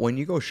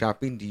go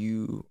shopping, do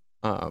you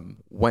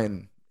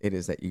when it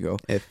is that you go?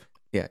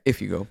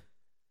 If you go,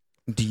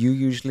 do you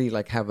usually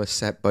like have a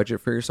set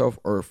budget for yourself,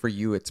 or for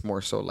you it's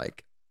more so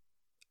like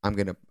I'm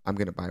gonna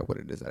buy what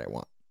it is that I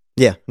want?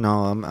 Yeah,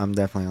 no, I'm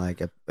definitely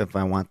like if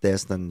I want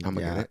this, then I'm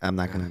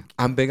not gonna.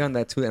 I'm big on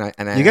that too, and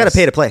I you got to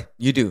pay to play.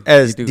 You do,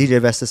 as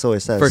DJ Vestas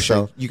always says. For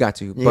sure, so you got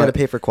to. You got to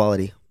pay for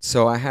quality.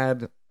 So I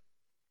had,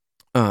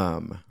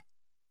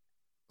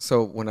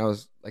 so when I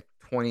was like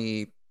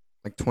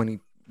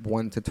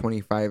 21 to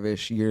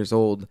 25-ish years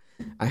old,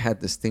 I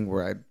had this thing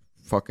where I'd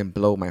fucking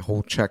blow my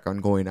whole check on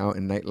going out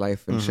and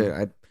nightlife and shit.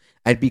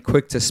 I'd be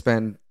quick to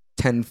spend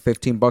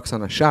 $10-15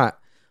 on a shot,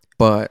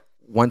 but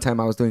one time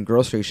I was doing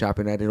grocery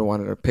shopping, I didn't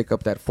want to pick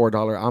up that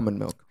 $4 almond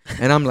milk.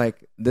 And I'm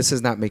like, this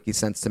is not making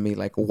sense to me.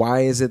 Like, why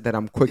is it that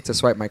I'm quick to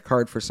swipe my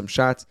card for some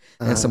shots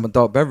and some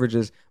adult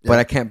beverages, but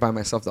I can't buy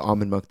myself the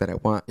almond milk that I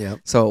want? Yep.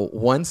 So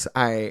once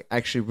I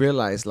actually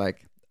realized,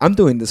 like, I'm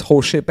doing this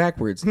whole shit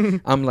backwards.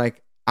 I'm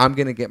like, I'm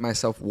going to get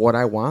myself what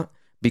I want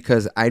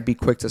because I'd be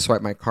quick to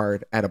swipe my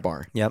card at a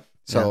bar. Yep.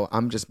 So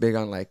I'm just big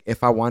on like,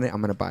 if I want it,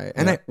 I'm going to buy it.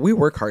 And we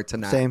work hard to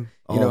not. Same.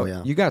 You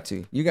got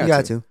to. You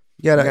got to.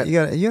 You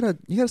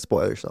gotta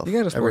spoil yourself. You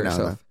gotta spoil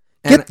yourself.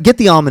 Get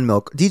the almond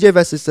milk. DJ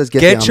Vestas says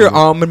get your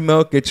almond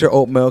milk, get your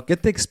oat milk,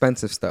 get the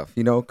expensive stuff.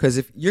 Because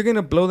if you're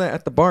gonna blow that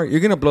at the bar, you're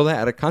gonna blow that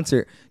at a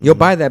concert. You'll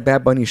buy that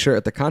Bad Bunny shirt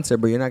at the concert,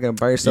 but you're not gonna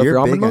buy yourself your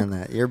almond milk. You're big on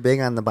that. You're big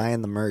on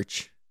buying the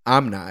merch.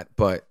 I'm not,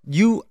 but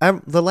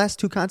the last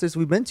 2 concerts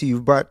we've been to,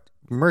 you've brought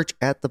merch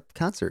at the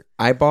concert.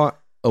 I bought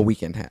a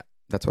weekend hat.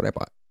 That's what I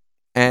bought.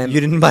 And you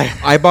didn't buy.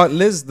 I bought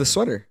Liz the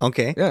sweater.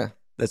 Okay. Yeah.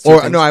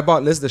 No, I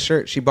bought Liz the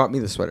shirt. She bought me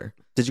the sweater.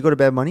 Did you go to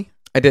Bad Bunny?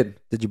 I did.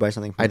 Did you buy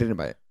something? I didn't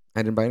buy it.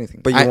 I didn't buy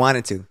anything. But you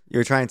wanted to. You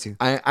were trying to.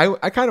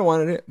 I kind of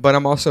wanted it, but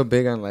I'm also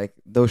big on like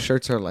those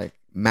shirts are like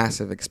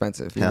massive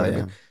expensive. You know what I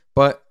mean?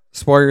 But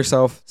spoil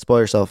yourself.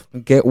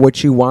 Get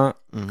what you want.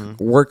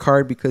 Work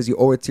hard because you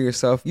owe it to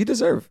yourself. You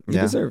deserve. You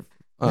deserve.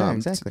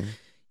 Exactly.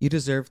 You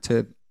deserve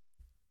to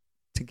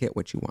get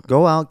what you want.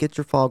 Go out, get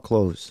your fall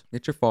clothes.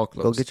 Get your fall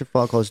clothes. Go get your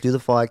fall clothes. Do the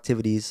fall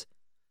activities.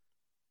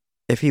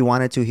 If he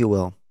wanted to, he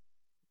will.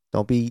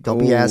 Don't be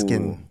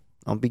asking.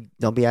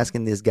 Don't be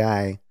asking this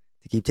guy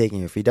to keep taking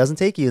you. If he doesn't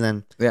take you,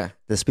 then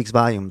that speaks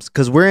volumes.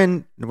 Because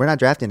we're not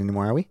drafting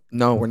anymore, are we?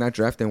 No, we're not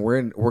drafting.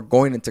 We're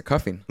going into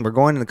cuffing. We're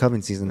going into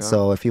cuffing season. Yeah.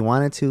 So if he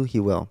wanted to,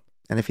 he will.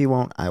 And if he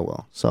won't, I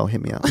will. So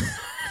hit me up.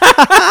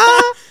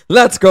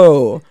 Let's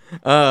go.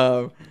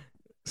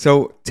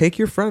 So take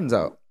your friends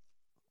out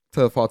to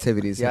the fall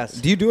activities. Yes.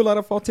 Do you do a lot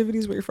of fall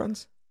activities with your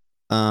friends?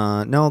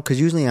 No, because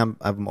usually I'm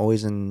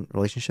always in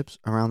relationships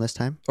around this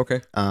time.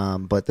 Okay.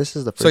 But this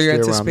is the first year. So you're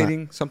year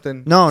anticipating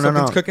something? No.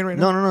 Something's cooking right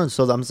now? No.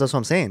 So that's what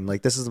I'm saying.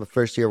 Like this is the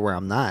first year where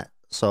I'm not.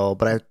 So,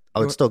 but I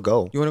would still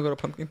go. You want to go to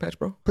Pumpkin Patch,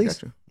 bro?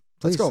 Please.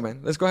 Let's go, man.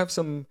 Let's go have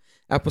some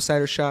apple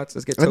cider shots.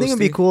 Let's get toasty. I think it'd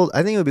be cool.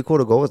 I think it would be cool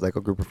to go with like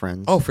a group of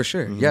friends. Oh, for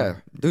sure. Mm-hmm. Yeah,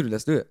 dude.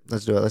 Let's do it.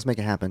 Let's make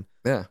it happen.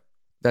 Yeah,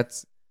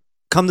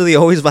 come to the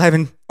always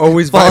vibing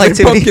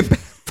pumpkin patch.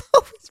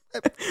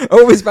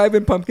 Always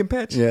vibing pumpkin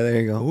patch. Yeah, there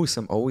you go. Oh,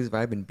 some always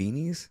vibing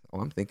beanies. Oh,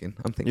 I'm thinking.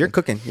 You're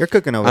cooking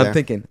over there. I'm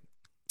thinking.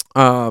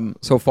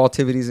 So fall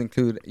activities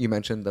include, you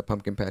mentioned the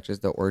pumpkin patches,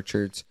 the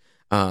orchards,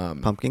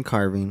 pumpkin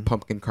carving.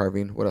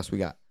 What else we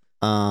got?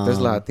 There's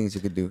a lot of things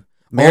you could do.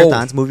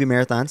 Marathons, movie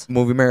marathons.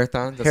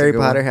 That's Harry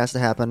Potter has to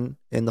happen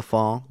in the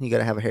fall. You got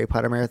to have a Harry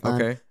Potter marathon.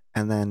 Okay.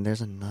 And then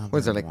there's another. What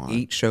is there, like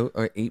 8 shows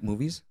or 8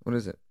 movies? What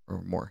is it?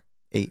 Or more?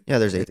 8. Yeah,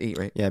 there's 8. It's 8,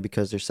 right? Yeah,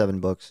 because there's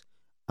 7 books.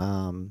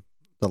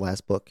 The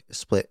last book is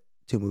split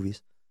 2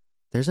 movies.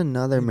 There's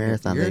another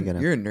marathon that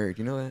you're a nerd.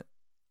 You know that?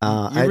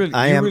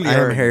 I am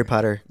a Harry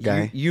Potter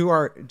guy. You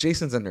are.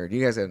 Jason's a nerd.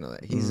 You guys gotta know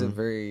that. He's a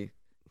very.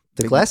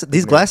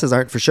 These glasses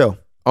aren't for show.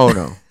 Oh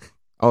no.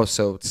 Oh,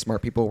 so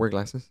smart people wear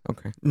glasses?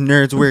 Okay.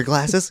 Nerds wear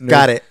glasses?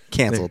 Got it.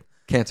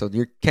 Canceled.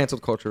 You're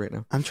canceled culture right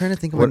now. I'm trying to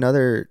think of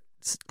another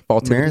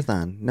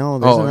marathon. No,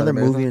 there's another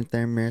movie in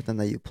there marathon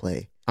that you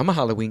play. I'm a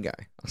Halloween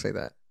guy. I'll say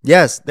that.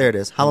 Yes, there it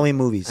is. Halloween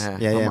movies.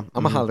 Yeah.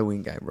 I'm a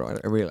Halloween guy, bro.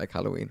 I really like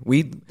Halloween.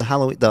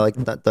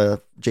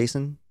 The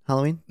Jason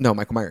Halloween? No,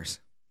 Michael Myers.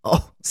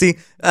 Oh, see,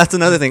 that's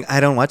another thing. I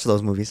don't watch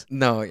those movies.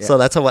 No, yeah. So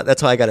that's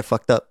how I got it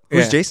fucked up.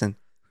 Who's Jason?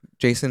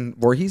 Jason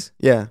Voorhees?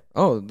 Yeah.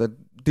 Oh, the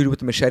dude with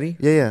the machete?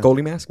 Yeah.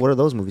 Goalie mask? What are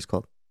those movies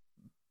called?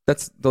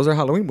 Those are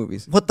Halloween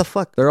movies. What the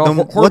fuck? They're all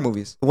horror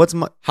movies.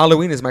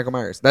 Halloween is Michael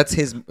Myers. That's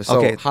his.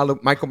 So okay.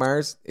 Michael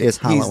Myers is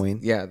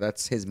Halloween. Yeah,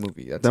 that's his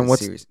movie. That's his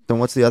series. Then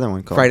what's the other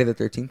one called? Friday the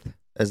 13th.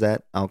 Is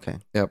that okay?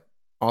 Yep.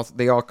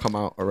 they all come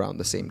out around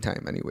the same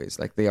time, anyways.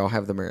 Like they all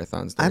have the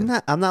marathons.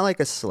 I'm not like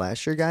a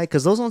slasher guy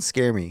because those don't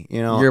scare me.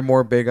 You know, You're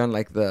more big on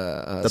like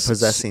the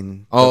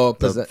possessing.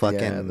 the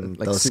fucking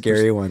like those super,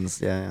 scary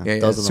ones. Yeah, yeah,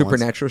 those are the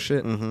supernatural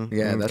shit. Mm-hmm.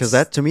 Yeah, because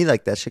that to me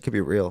like that shit could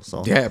be real.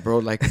 So yeah, bro.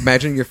 Like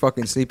imagine you're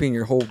fucking sleeping,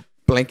 your whole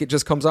blanket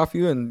just comes off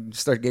you, and you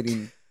start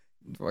getting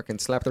fucking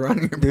slapped around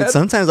in your dude, bed.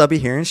 sometimes I'll be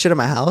hearing shit in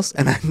my house,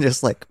 and I'm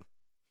just like,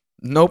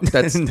 Nope,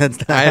 that's not I did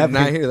not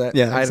happening. hear that.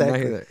 Yeah, I did not exactly.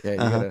 hear that. Yeah, you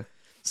Uh-huh. gotta.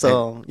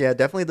 So yeah,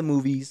 definitely the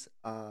movies.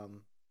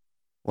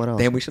 What else?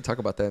 Damn, we should talk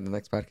about that in the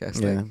next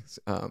podcast. Yeah.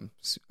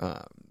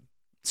 Like,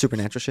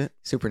 Supernatural shit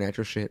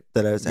supernatural shit.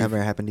 that has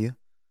ever happened to you.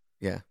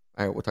 Yeah.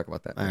 All right, we'll talk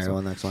about that. All right, So,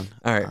 well, next one.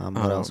 all right.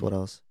 What else? What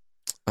else?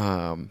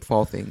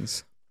 Fall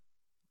things.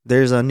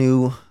 There's a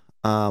new.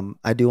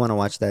 I do want to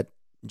watch that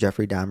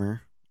Jeffrey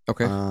Dahmer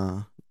Okay.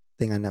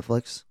 thing on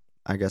Netflix.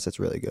 I guess it's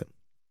really good.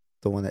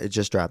 The one that it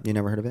just dropped. You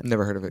never heard of it?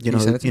 Never heard of it. You Can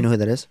know? send it to You me? know who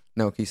that is?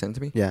 No, can you send it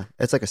to me? Yeah,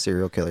 it's like a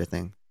serial killer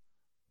thing.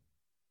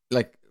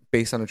 Like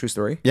based on a true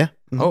story? Yeah.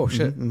 Mhm, Oh,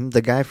 shit. mhm, mhm.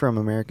 The guy from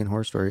American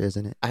Horror Story,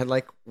 isn't it? I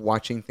like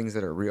watching things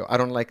that are real. I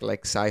don't like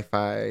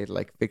sci-fi,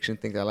 like fiction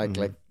things. I like Mhm.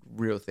 like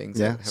real things.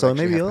 Yeah. that have So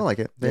actually maybe you'll happened. like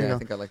it. There Yeah, you I go.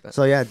 think I like that.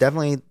 So yeah,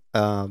 definitely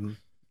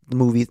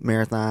movie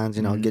marathons.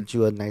 You know, Mhm. get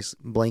you a nice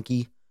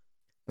blankie,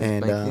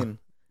 and Nice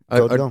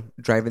go, a go.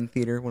 drive-in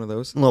theater, one of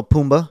those. A little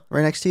Pumbaa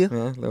right next to you.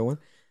 Yeah, little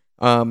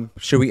one.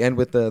 Should we end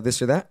with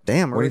this or that?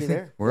 Damn, we're What do already you think?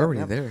 there. We're Yep, already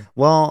yep. there.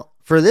 Well,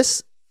 for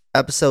this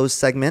episode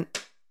segment,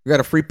 You got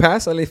a free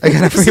pass? I got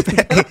a free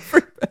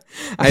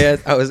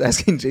pass. I was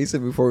asking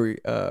Jason before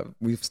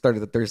we started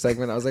the third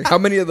segment. I was like, "How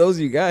many of those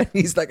you got?"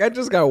 He's like, "I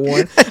just got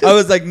one." I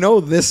was like, "No,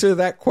 this or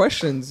that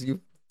questions,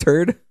 you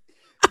turd."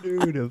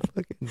 dude, I'm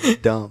fucking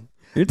dumb.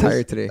 You're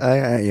tired today.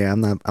 Yeah,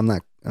 I'm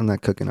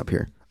not cooking up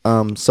here.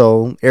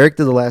 So Eric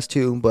did the last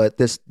two, but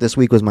this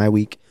week was my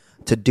week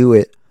to do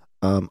it.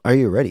 Are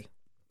you ready,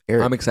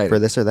 Eric? I'm excited for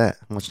this or that.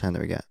 How much time do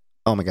we got?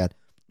 Oh my god.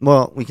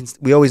 Well,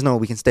 we always know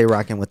we can stay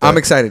rocking with. I'm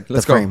excited. the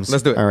Let's go. frames.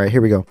 Let's do it. All right, here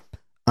we go.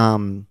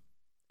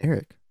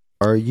 Eric,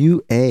 are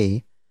you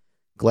a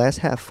glass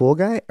half full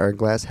guy or a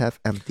glass half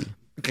empty?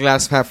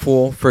 Glass half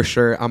full for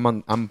sure.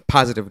 I'm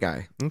positive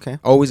guy. Okay.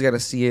 Always got to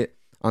see it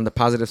on the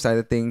positive side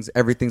of things.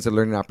 Everything's a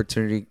learning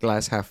opportunity.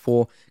 Glass half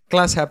full.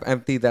 Glass half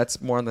empty.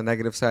 That's more on the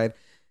negative side.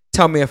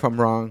 Tell me if I'm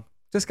wrong.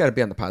 Just got to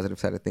be on the positive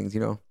side of things, you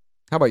know.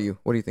 How about you?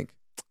 What do you think?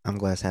 I'm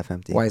glass half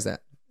empty. Why is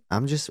that?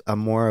 I'm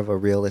more of a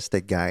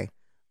realistic guy.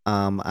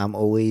 I'm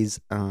always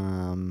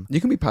You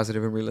can be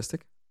positive and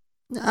realistic.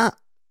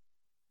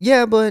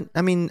 yeah, but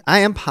I mean, I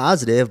am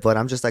positive, but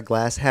I'm just a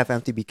glass half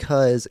empty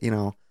because, you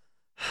know,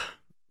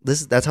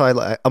 that's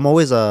how I'm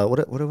always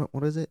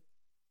what is it?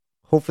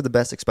 Hope for the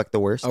best, expect the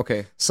worst.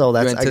 Okay. So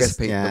that's You I guess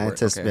anticipate the yeah,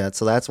 worst. Okay. yeah.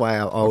 So that's why I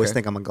always Okay.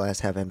 think I'm a glass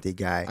half empty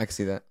guy. I can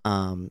see that.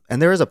 And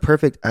there is a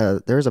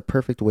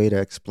perfect way to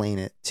explain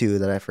it too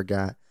that I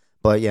forgot.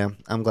 But yeah,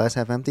 I'm glass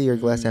half empty or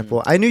glass half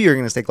full. I knew you were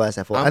gonna say glass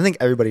half full. I think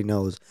everybody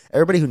knows.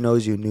 Everybody who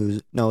knows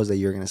you knows that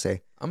you're gonna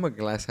say I'm a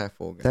glass half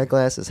full guy. that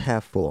glass is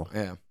half full.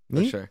 Yeah,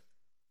 Me? for sure.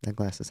 That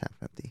glass is half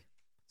empty.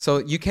 So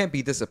you can't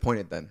be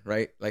disappointed then,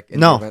 right? Like in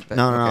No, the event that,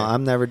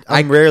 no. okay.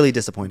 I'm rarely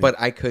disappointed. But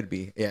I could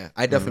be. Yeah,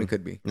 I definitely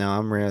could be. no,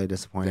 I'm rarely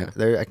disappointed.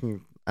 Yeah.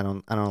 I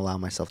don't allow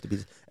myself to be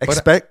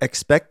But-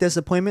 expect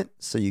disappointment,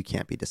 so you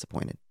can't be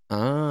disappointed.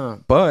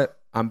 But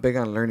I'm big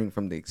on learning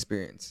from the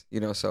experience, you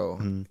know. So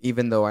Mhm.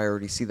 even though I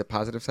already see the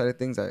positive side of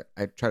things, I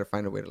try to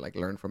find a way to like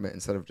learn from it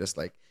instead of just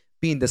like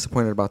being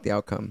disappointed about the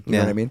outcome. You know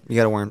what I mean? You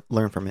got to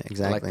learn from it.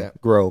 Exactly.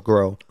 that. Grow.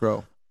 Grow.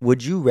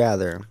 Would you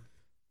rather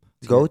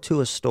go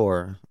to a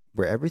store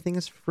where everything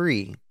is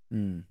free,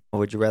 or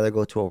would you rather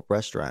go to a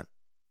restaurant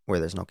where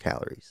there's no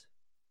calories?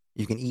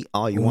 You can eat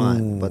all you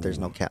want, but there's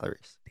no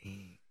calories.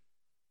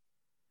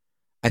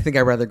 I think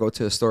I'd rather go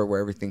to a store where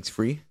everything's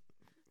free.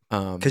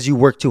 Because you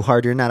work too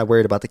hard, you're not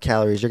worried about the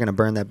calories. You're gonna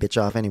burn that bitch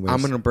off anyways.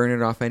 I'm gonna burn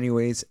it off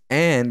anyways,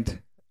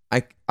 and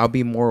I'll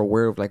be more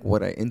aware of like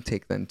what I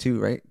intake then too,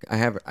 right?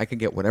 I could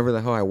get whatever the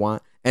hell I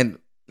want, and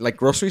like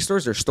grocery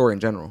stores or store in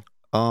general.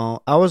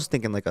 I was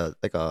thinking like a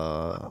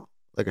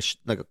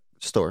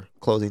store,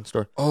 clothing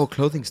store. Oh,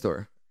 clothing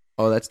store.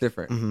 Oh, that's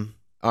different. Mm-hmm.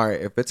 All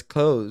right, if it's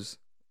clothes,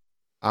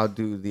 I'll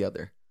do the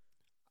other.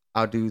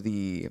 I'll do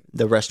the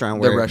restaurant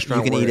where you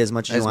can where eat as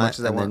much as you want, I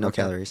and then want. no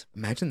Okay. calories.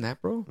 Imagine that,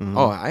 bro. Mhm.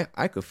 Oh,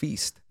 I could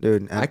feast.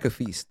 Dude, I could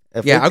feast.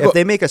 If Yeah, if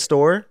they make a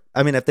store,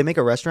 if they make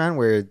a restaurant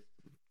where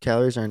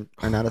calories are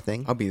not a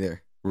thing, I'll be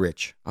there.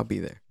 rich. I'll be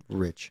there.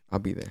 I'll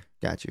be there.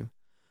 Got you.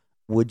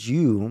 Would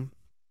you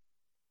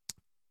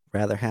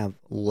rather have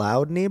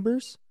loud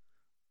neighbors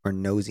or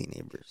nosy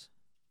neighbors?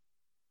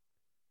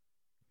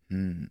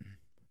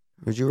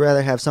 Would you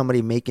rather have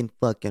somebody making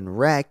fucking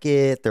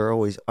racket? They're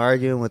always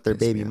arguing with their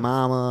Piss me baby off.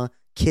 mama,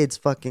 kids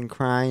fucking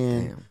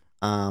crying.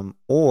 Damn.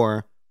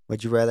 Or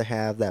would you rather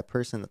have that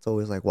person that's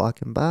always like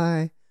walking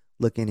by,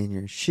 looking in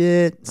your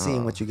shit,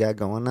 seeing what you got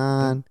going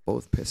on?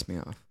 Both piss me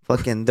off.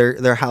 Fucking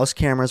their house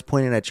cameras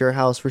pointing at your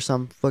house for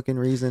some fucking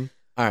reason.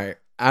 All right,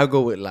 I'll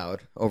go with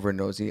loud over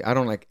nosy. I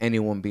don't like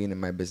anyone being in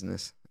my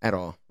business at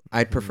all.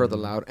 I'd prefer the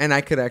loud, and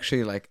I could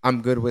actually like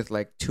I'm good with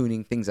like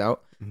tuning things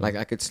out. Mhm. Like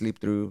I could sleep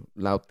through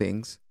loud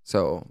things.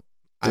 So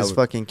This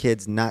fucking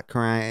kid's not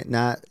crying.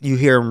 Not you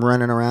hear him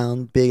running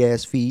around, big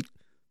ass feet.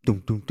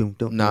 Doom, doom, doom,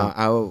 doom. Nah,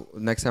 I'll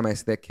next time I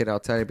see that kid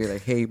outside, I'd be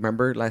like, "Hey,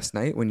 remember last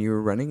night when you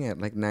were running at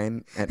like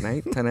 9 at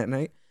night, 10 at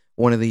night?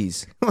 One of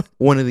these,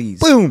 one of these,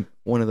 Boom.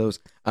 one of those."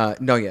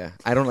 No, yeah,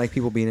 I don't like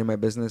people being in my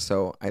business,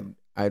 so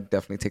I'd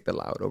definitely take the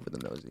loud over the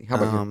nosy. How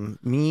about you?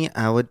 Me,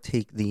 I would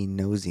take the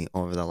nosy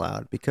over the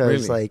loud because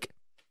Really? like,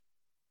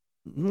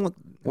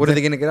 What are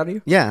they gonna get out of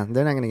you? yeah,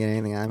 they're not gonna get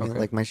anything out of me. Okay.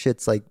 Like my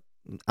shit's like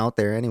out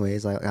there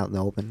anyways, like out in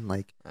the open.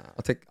 Like,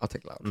 I'll take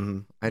loud.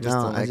 mhm. I just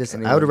no, don't like I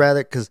anyone- would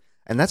rather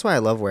and that's why I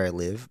love where I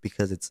live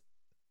because it's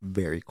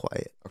very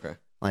quiet. Okay.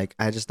 Like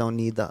I just don't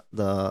need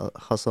the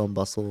hustle and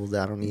bustle.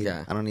 I don't need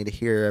Yeah. I don't need to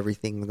hear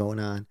everything going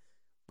on.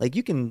 Like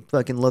you can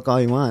fucking look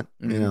all you want,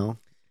 you Mhm. know.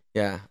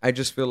 Yeah, I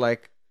just feel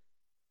like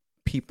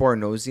people are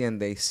nosy and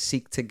they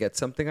seek to get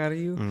something out of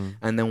you. Mm.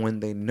 And then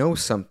when they know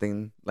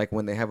something, like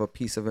when they have a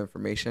piece of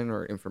information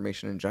or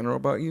information in general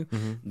about you,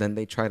 Mhm. then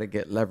they try to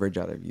get leverage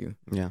out of you.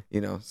 Yeah. You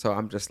know, so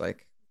I'm just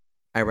like,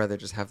 I rather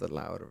just have the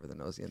loud over the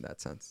nosy in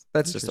that sense.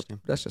 That's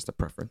just a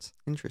preference.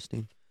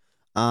 Interesting.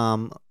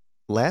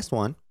 Last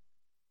one.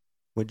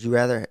 Would you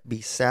rather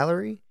be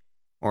salary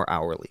or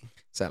hourly?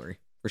 Salary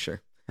for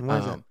sure. And why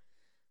is that?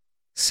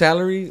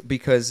 Salary,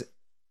 because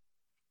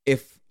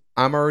if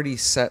I'm already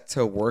set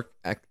to work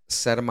a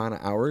set amount of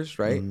hours,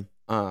 right?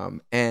 Mhm.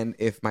 And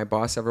if my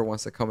boss ever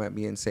wants to come at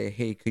me and say,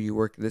 "Hey, could you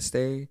work this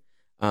day?"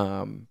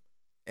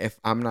 If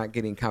I'm not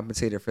getting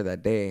compensated for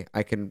that day,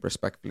 I can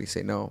respectfully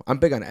say no. I'm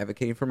big on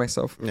advocating for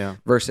myself. Yeah.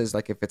 Versus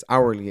like if it's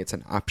hourly, it's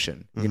an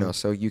option. You know, Mhm.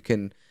 so you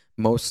can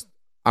most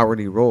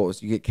hourly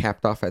roles you get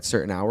capped off at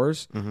certain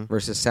hours. Mhm.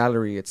 Versus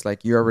salary, it's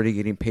like you're already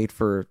getting paid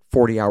for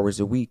 40 hours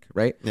a week,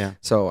 right? Yeah.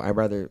 So I'd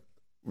rather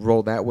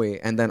roll that way.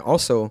 And then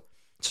also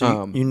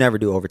So you never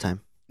do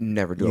overtime.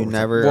 never do You overtime.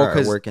 never Well, are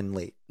 'cause- working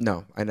late.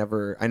 No, I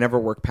never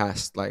work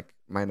past like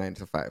my 9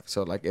 to 5.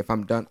 So like if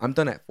I'm done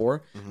at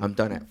 4, Mhm. I'm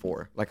done at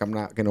 4. Like I'm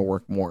not gonna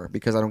work more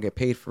because I don't get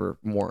paid for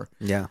more.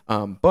 Yeah.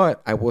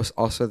 But I will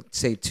also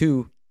say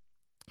too,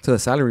 to the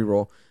salary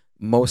role,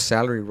 most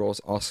salary roles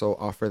also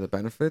offer the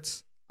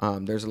benefits.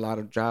 There's a lot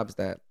of jobs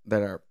that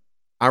are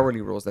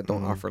hourly roles that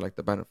don't Mhm. offer like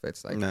the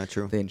benefits, like Not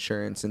true. the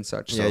insurance and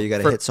such. Yeah, So you got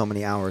to for- hit so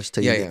many hours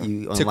till yeah,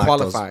 you to unlock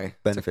qualify those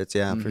benefits.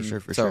 Yeah, for Mhm. sure,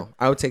 for so sure.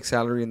 I would take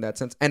salary in that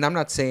sense. And I'm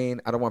not saying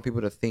I don't want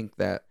people to think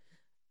that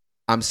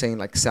I'm saying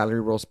like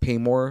salary roles pay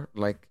more,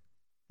 like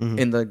Mhm.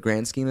 in the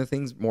grand scheme of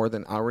things, more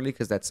than hourly,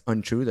 because that's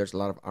untrue. There's a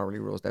lot of hourly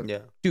roles that Yeah.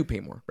 do pay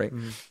more, right?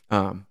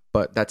 Mhm.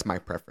 But that's my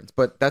preference.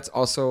 But that's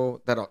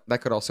also that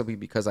could also be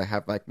because I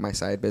have like my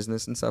side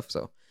business and stuff.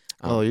 So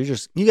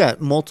You got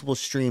multiple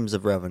streams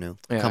of revenue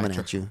Yeah, coming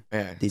true. at you,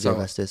 yeah, DJ so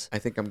Vestas. I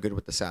think I'm good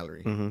with the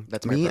salary. Mhm.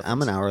 That's my Me. preference.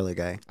 I'm an hourly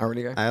guy.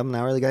 Hourly guy, I'm an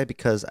hourly guy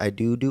because I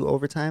do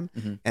overtime,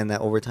 Mhm. and that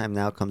overtime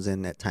now comes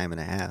in at time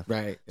and a half.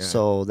 right? Yeah.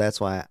 So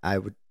that's why I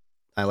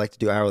like to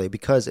do hourly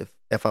because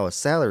if I was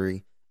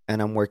salary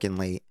and I'm working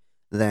late,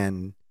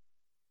 then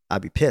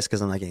I'd be pissed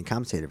because I'm not getting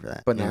compensated for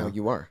that. but you now know?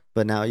 you are.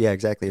 But now, yeah,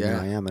 exactly. Yeah.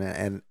 Now I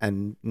am,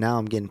 and now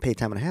I'm getting paid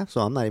time and a half, so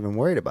I'm not even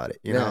worried about it.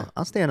 You Yeah. know,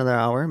 I'll stay another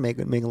hour, make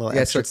a little Yeah,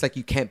 so extra. it's like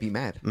you can't be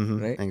mad, Mhm,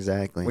 right?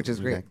 Exactly. Which is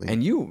great. Exactly.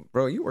 And you,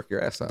 bro, you work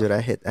your ass off. Dude,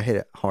 I hit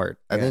it hard.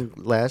 I Yeah. think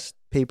last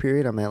pay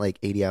period I'm at like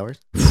 80 hours.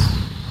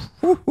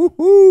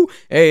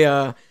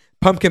 Hey,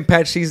 pumpkin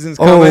patch season's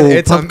Oh, coming.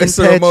 It's on pumpkin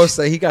Mr. patch.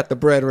 Ramosa. He got the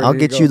bread ready. I'll to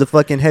get go. you the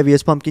fucking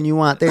heaviest pumpkin you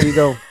want. There you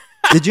go.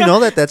 Did you know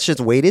that shit's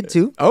weighted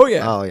too? Oh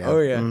yeah. Oh yeah. Oh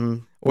yeah.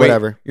 Mhm. Wait,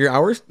 Whatever. Your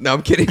hours? No,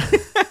 I'm kidding.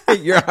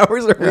 Your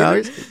hours are Your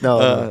hours? weighted?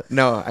 No.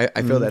 No,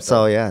 I feel that.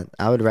 So yeah,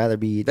 I would rather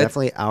be That's-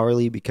 definitely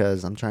hourly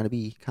because I'm trying to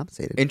be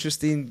compensated.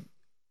 Interesting.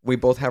 We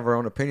both have our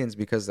own opinions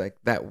because like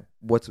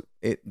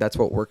that's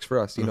what works for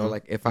us. You know, Mhm.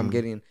 like if I'm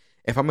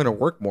gonna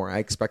work more, I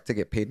expect to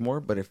get paid more.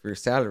 But if you're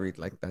salaried,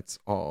 like that's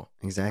all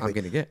Exactly. I'm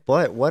gonna get.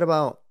 But what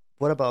about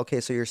okay?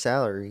 So your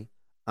salary,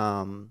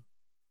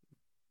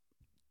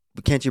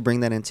 can't you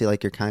bring that into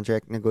like your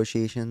contract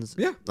negotiations?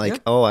 Yeah. Like, yeah.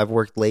 oh, I've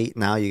worked late.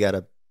 Now you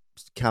gotta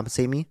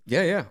compensate me.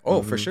 Yeah.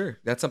 Oh, for Mhm. sure.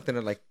 That's something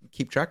to like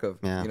keep track of.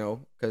 Yeah. You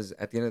know, because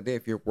at the end of the day,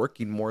 if you're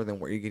working more than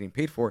what you're getting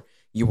paid for,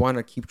 you want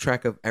to keep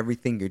track of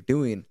everything you're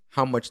doing,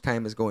 how much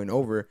time is going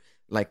over,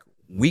 like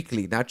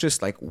weekly, not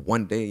just like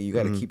one day. You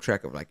got to Mhm. keep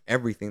track of like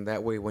everything.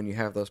 That way, when you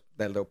have that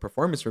little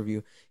performance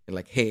review, you're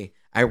like, hey,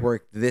 I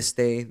worked this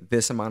day,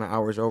 this amount of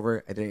hours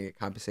over. I didn't get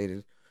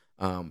compensated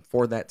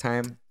for that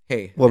time.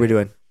 Hey, What are we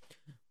doing?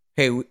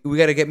 Hey, we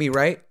got to get me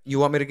right. You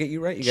want me to get you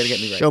right? You got to get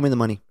me right. Show me the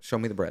money. Show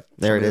me the bread.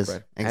 There Show it me the is.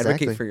 bread. Exactly.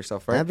 Advocate for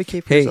yourself, right?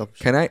 Advocate for Hey, yourself.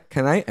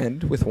 can I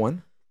end with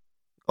one?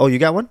 Oh, you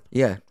got one?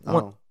 Yeah,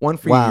 Oh. one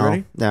for you. Wow. You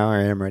ready? No, all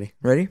right, I'm ready.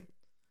 Ready?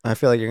 I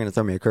feel like you're gonna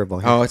throw me a curveball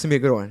here. Oh, it's gonna be a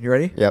good one. You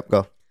ready? Yep,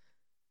 go.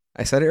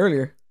 I said it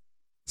earlier.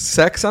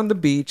 Sex on the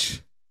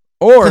beach,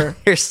 or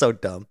You're so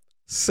dumb.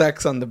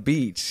 sex on the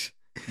beach,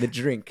 the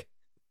drink.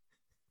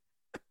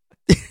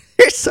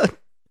 You're so dumb.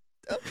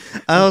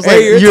 I was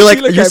Hey, like, you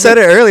look you at said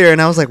me. it earlier,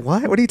 and I was like,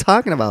 what? What are you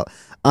talking about?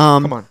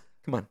 Come on.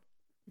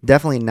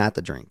 Definitely not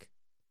the drink.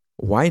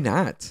 Why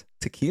not?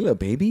 tequila,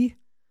 baby.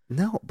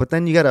 No, but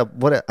then you gotta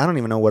what? I don't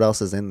even know what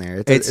else is in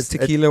there. It's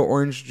tequila,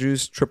 orange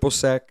juice, triple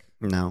sec.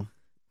 No,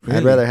 Really?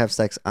 I'd rather have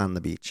sex on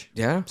the beach,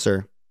 Yeah,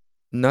 sir.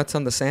 nuts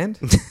on the sand.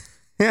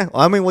 Yeah,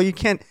 well, I mean, well, you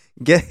can't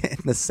get in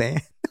the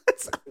sand.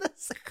 It's on the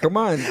sand. Come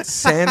on,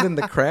 sand in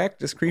the crack,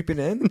 just creeping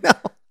in. No.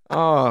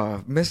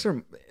 Oh,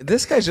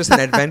 this guy's just an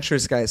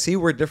adventurous guy. See,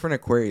 we're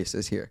different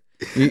Aquariuses here.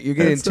 You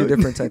get into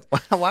different types.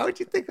 Why would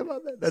you think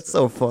about that? That's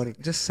so funny.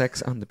 Just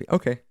sex on the beach.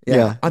 Okay,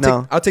 Yeah,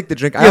 I'll take the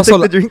drink. You'll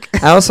take the drink.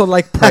 I also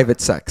like private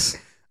sex.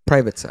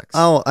 Private sex.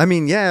 Oh, I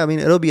mean, yeah, I mean,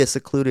 it'll be a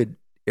secluded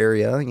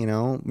area, you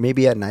know,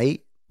 maybe at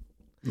night,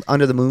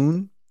 under the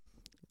moon,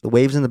 the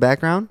waves in the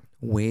background.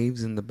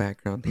 Waves in the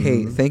background.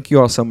 Hey, thank you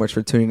all so much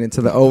for tuning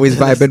into the Always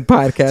Vibin'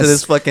 podcast. To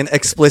this fucking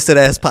explicit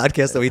ass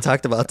podcast that we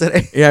talked about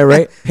today. Yeah,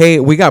 right. Hey,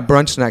 we got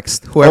brunch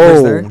next.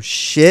 Whoever's there,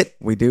 shit.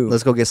 we do.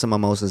 Let's go get some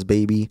mimosas,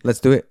 baby. Let's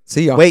do it.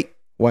 See y'all. Wait.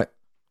 What?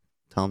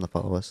 Tell them to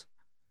follow us.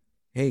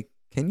 Hey,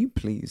 can you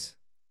please?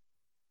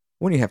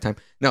 When do you have time?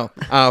 No.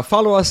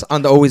 Follow us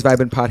on the Always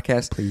Vibin'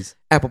 podcast. Please.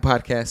 Apple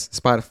Podcasts,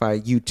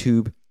 Spotify,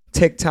 YouTube,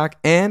 TikTok,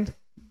 and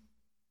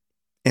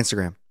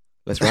Instagram.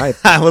 let's ride.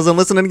 I wasn't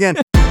listening again.